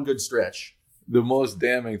had one good stretch. The most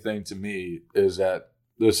damning thing to me is that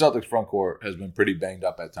the Celtics front court has been pretty banged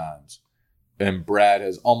up at times. And Brad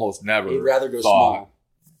has almost never He'd rather go small.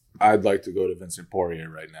 I'd like to go to Vincent Poirier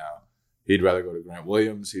right now. He'd rather go to Grant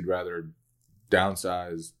Williams. He'd rather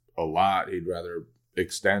downsize a lot. He'd rather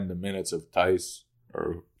extend the minutes of Tice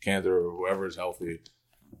or Cantor or whoever is healthy.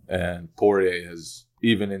 And Poirier has,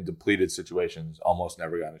 even in depleted situations, almost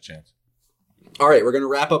never gotten a chance. All right, we're going to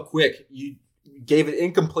wrap up quick. You gave it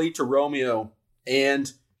incomplete to Romeo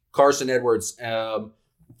and Carson Edwards.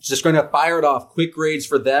 Just going to fire it off. Quick grades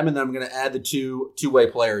for them, and then I'm going to add the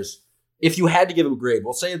two-way players. If you had to give them a grade,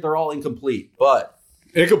 we'll say that they're all incomplete, but...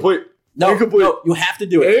 Incomplete. No, you have to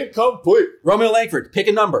do it. Incomplete. Romeo Langford, pick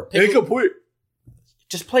a number. Incomplete.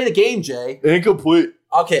 Just play the game, Jay. Incomplete.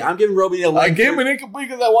 Okay, I'm giving Romeo I Langford. gave him an incomplete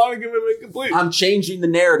because I want to give him incomplete. I'm changing the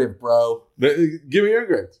narrative, bro. Give me your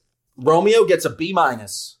grades. Romeo gets a B-.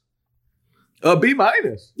 A B-.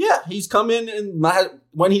 Yeah, he's come in and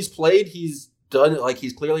when he's played, he's done like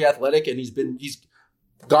he's clearly athletic and he's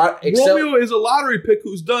got Romeo is a lottery pick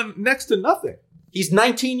who's done next to nothing. He's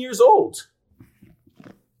 19 years old.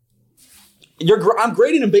 I'm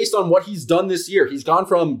grading him based on what he's done this year. He's gone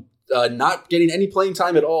from not getting any playing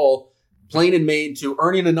time at all, playing in Maine, to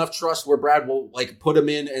earning enough trust where Brad will like put him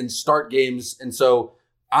in and start games. And so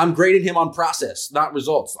I'm grading him on process, not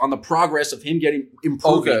results, on the progress of him getting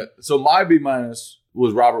improving. Okay, so my B- was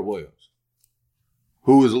Robert Williams,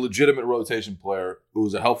 who was a legitimate rotation player, who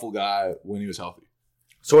was a helpful guy when he was healthy.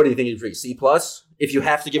 So what do you think he'd reach? C+? If you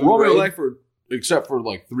have to give him a Romeo grade? Langford, except for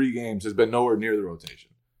like 3 games, has been nowhere near the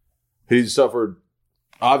rotation. He's suffered,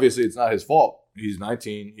 obviously it's not his fault. He's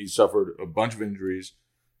 19. He's suffered a bunch of injuries.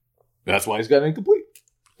 That's why he's got incomplete.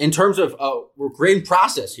 In terms of, we're grading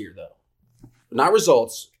process here, though. Not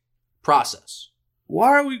results, process. Why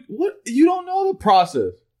are we, what? You don't know the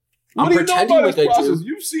process. I'm What do you know pretending about like his I do. process?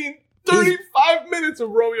 You've seen 35 minutes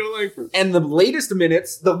of Romeo Langford. And the latest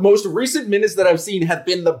minutes, the most recent minutes that I've seen have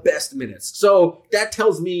been the best minutes. So that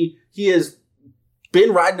tells me he has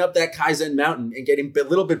been riding up that Kaizen mountain and getting a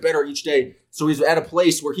little bit better each day. So he's at a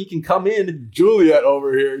place where he can come in. Juliet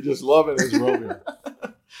over here just loving his Romeo.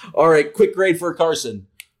 All right, quick grade for Carson.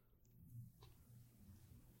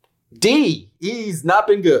 D. He's not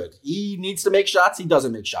been good. He needs to make shots. He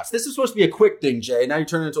doesn't make shots. This is supposed to be a quick thing, Jay. Now you're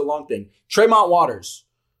turning it into a long thing. Tremont Waters.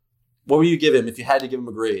 What would you give him if you had to give him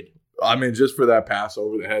a grade? I mean, just for that pass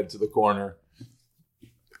over the head to the corner,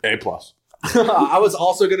 A+. I was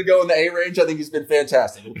also going to go in the A range. I think he's been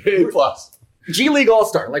fantastic. A+. G League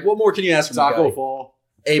All-Star. Like, what more can you ask from the Taco guy? Fall.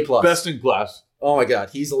 A+. Best in class. Oh, my God.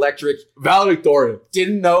 He's electric. Valedictorian.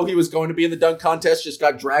 Didn't know he was going to be in the dunk contest. Just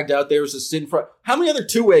got dragged out there. Was just sitting front. How many other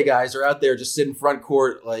two-way guys are out there just sitting front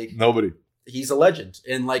court? Like, Nobody. he's a legend.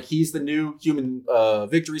 And, like, he's the new human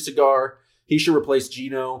victory cigar. He should replace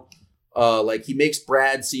Gino. Like, he makes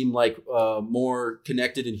Brad seem like more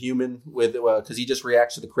connected and human with because he just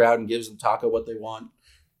reacts to the crowd and gives the Taco what they want.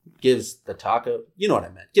 Gives the Taco, you know what I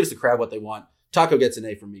meant. Gives the crowd what they want. Taco gets an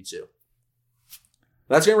A from me too.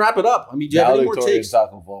 That's gonna wrap it up. I mean, do you have any more Valedictorian takes?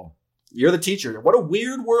 Taco Fall. You're the teacher. What a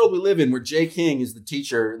weird world we live in, where Jay King is the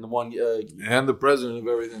teacher and the one And the president of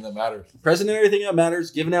everything that matters. president of everything that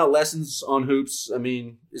matters, giving out lessons on hoops. I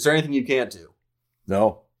mean, is there anything you can't do?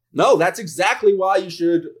 No. No, that's exactly why you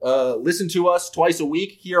should listen to us twice a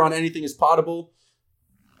week here on Anything is Potable.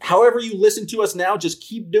 However you listen to us now, just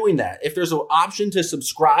keep doing that. If there's an option to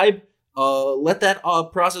subscribe, let that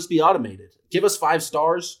process be automated. Give us 5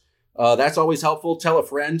 stars. That's always helpful. Tell a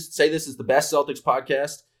friend. Say this is the best Celtics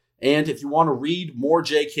podcast. And if you want to read more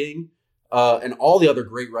Jay King and all the other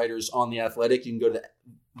great writers on The Athletic, you can go to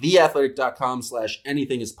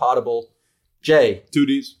theathletic.com/anythingispotable. Jay. 2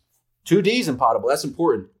 Ds. 2 Ds in Potable. That's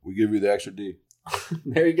important. We give you the extra D.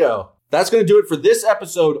 There you go. That's going to do it for this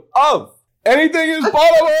episode of Anything is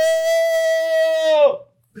potable!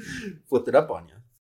 Flipped it up on you.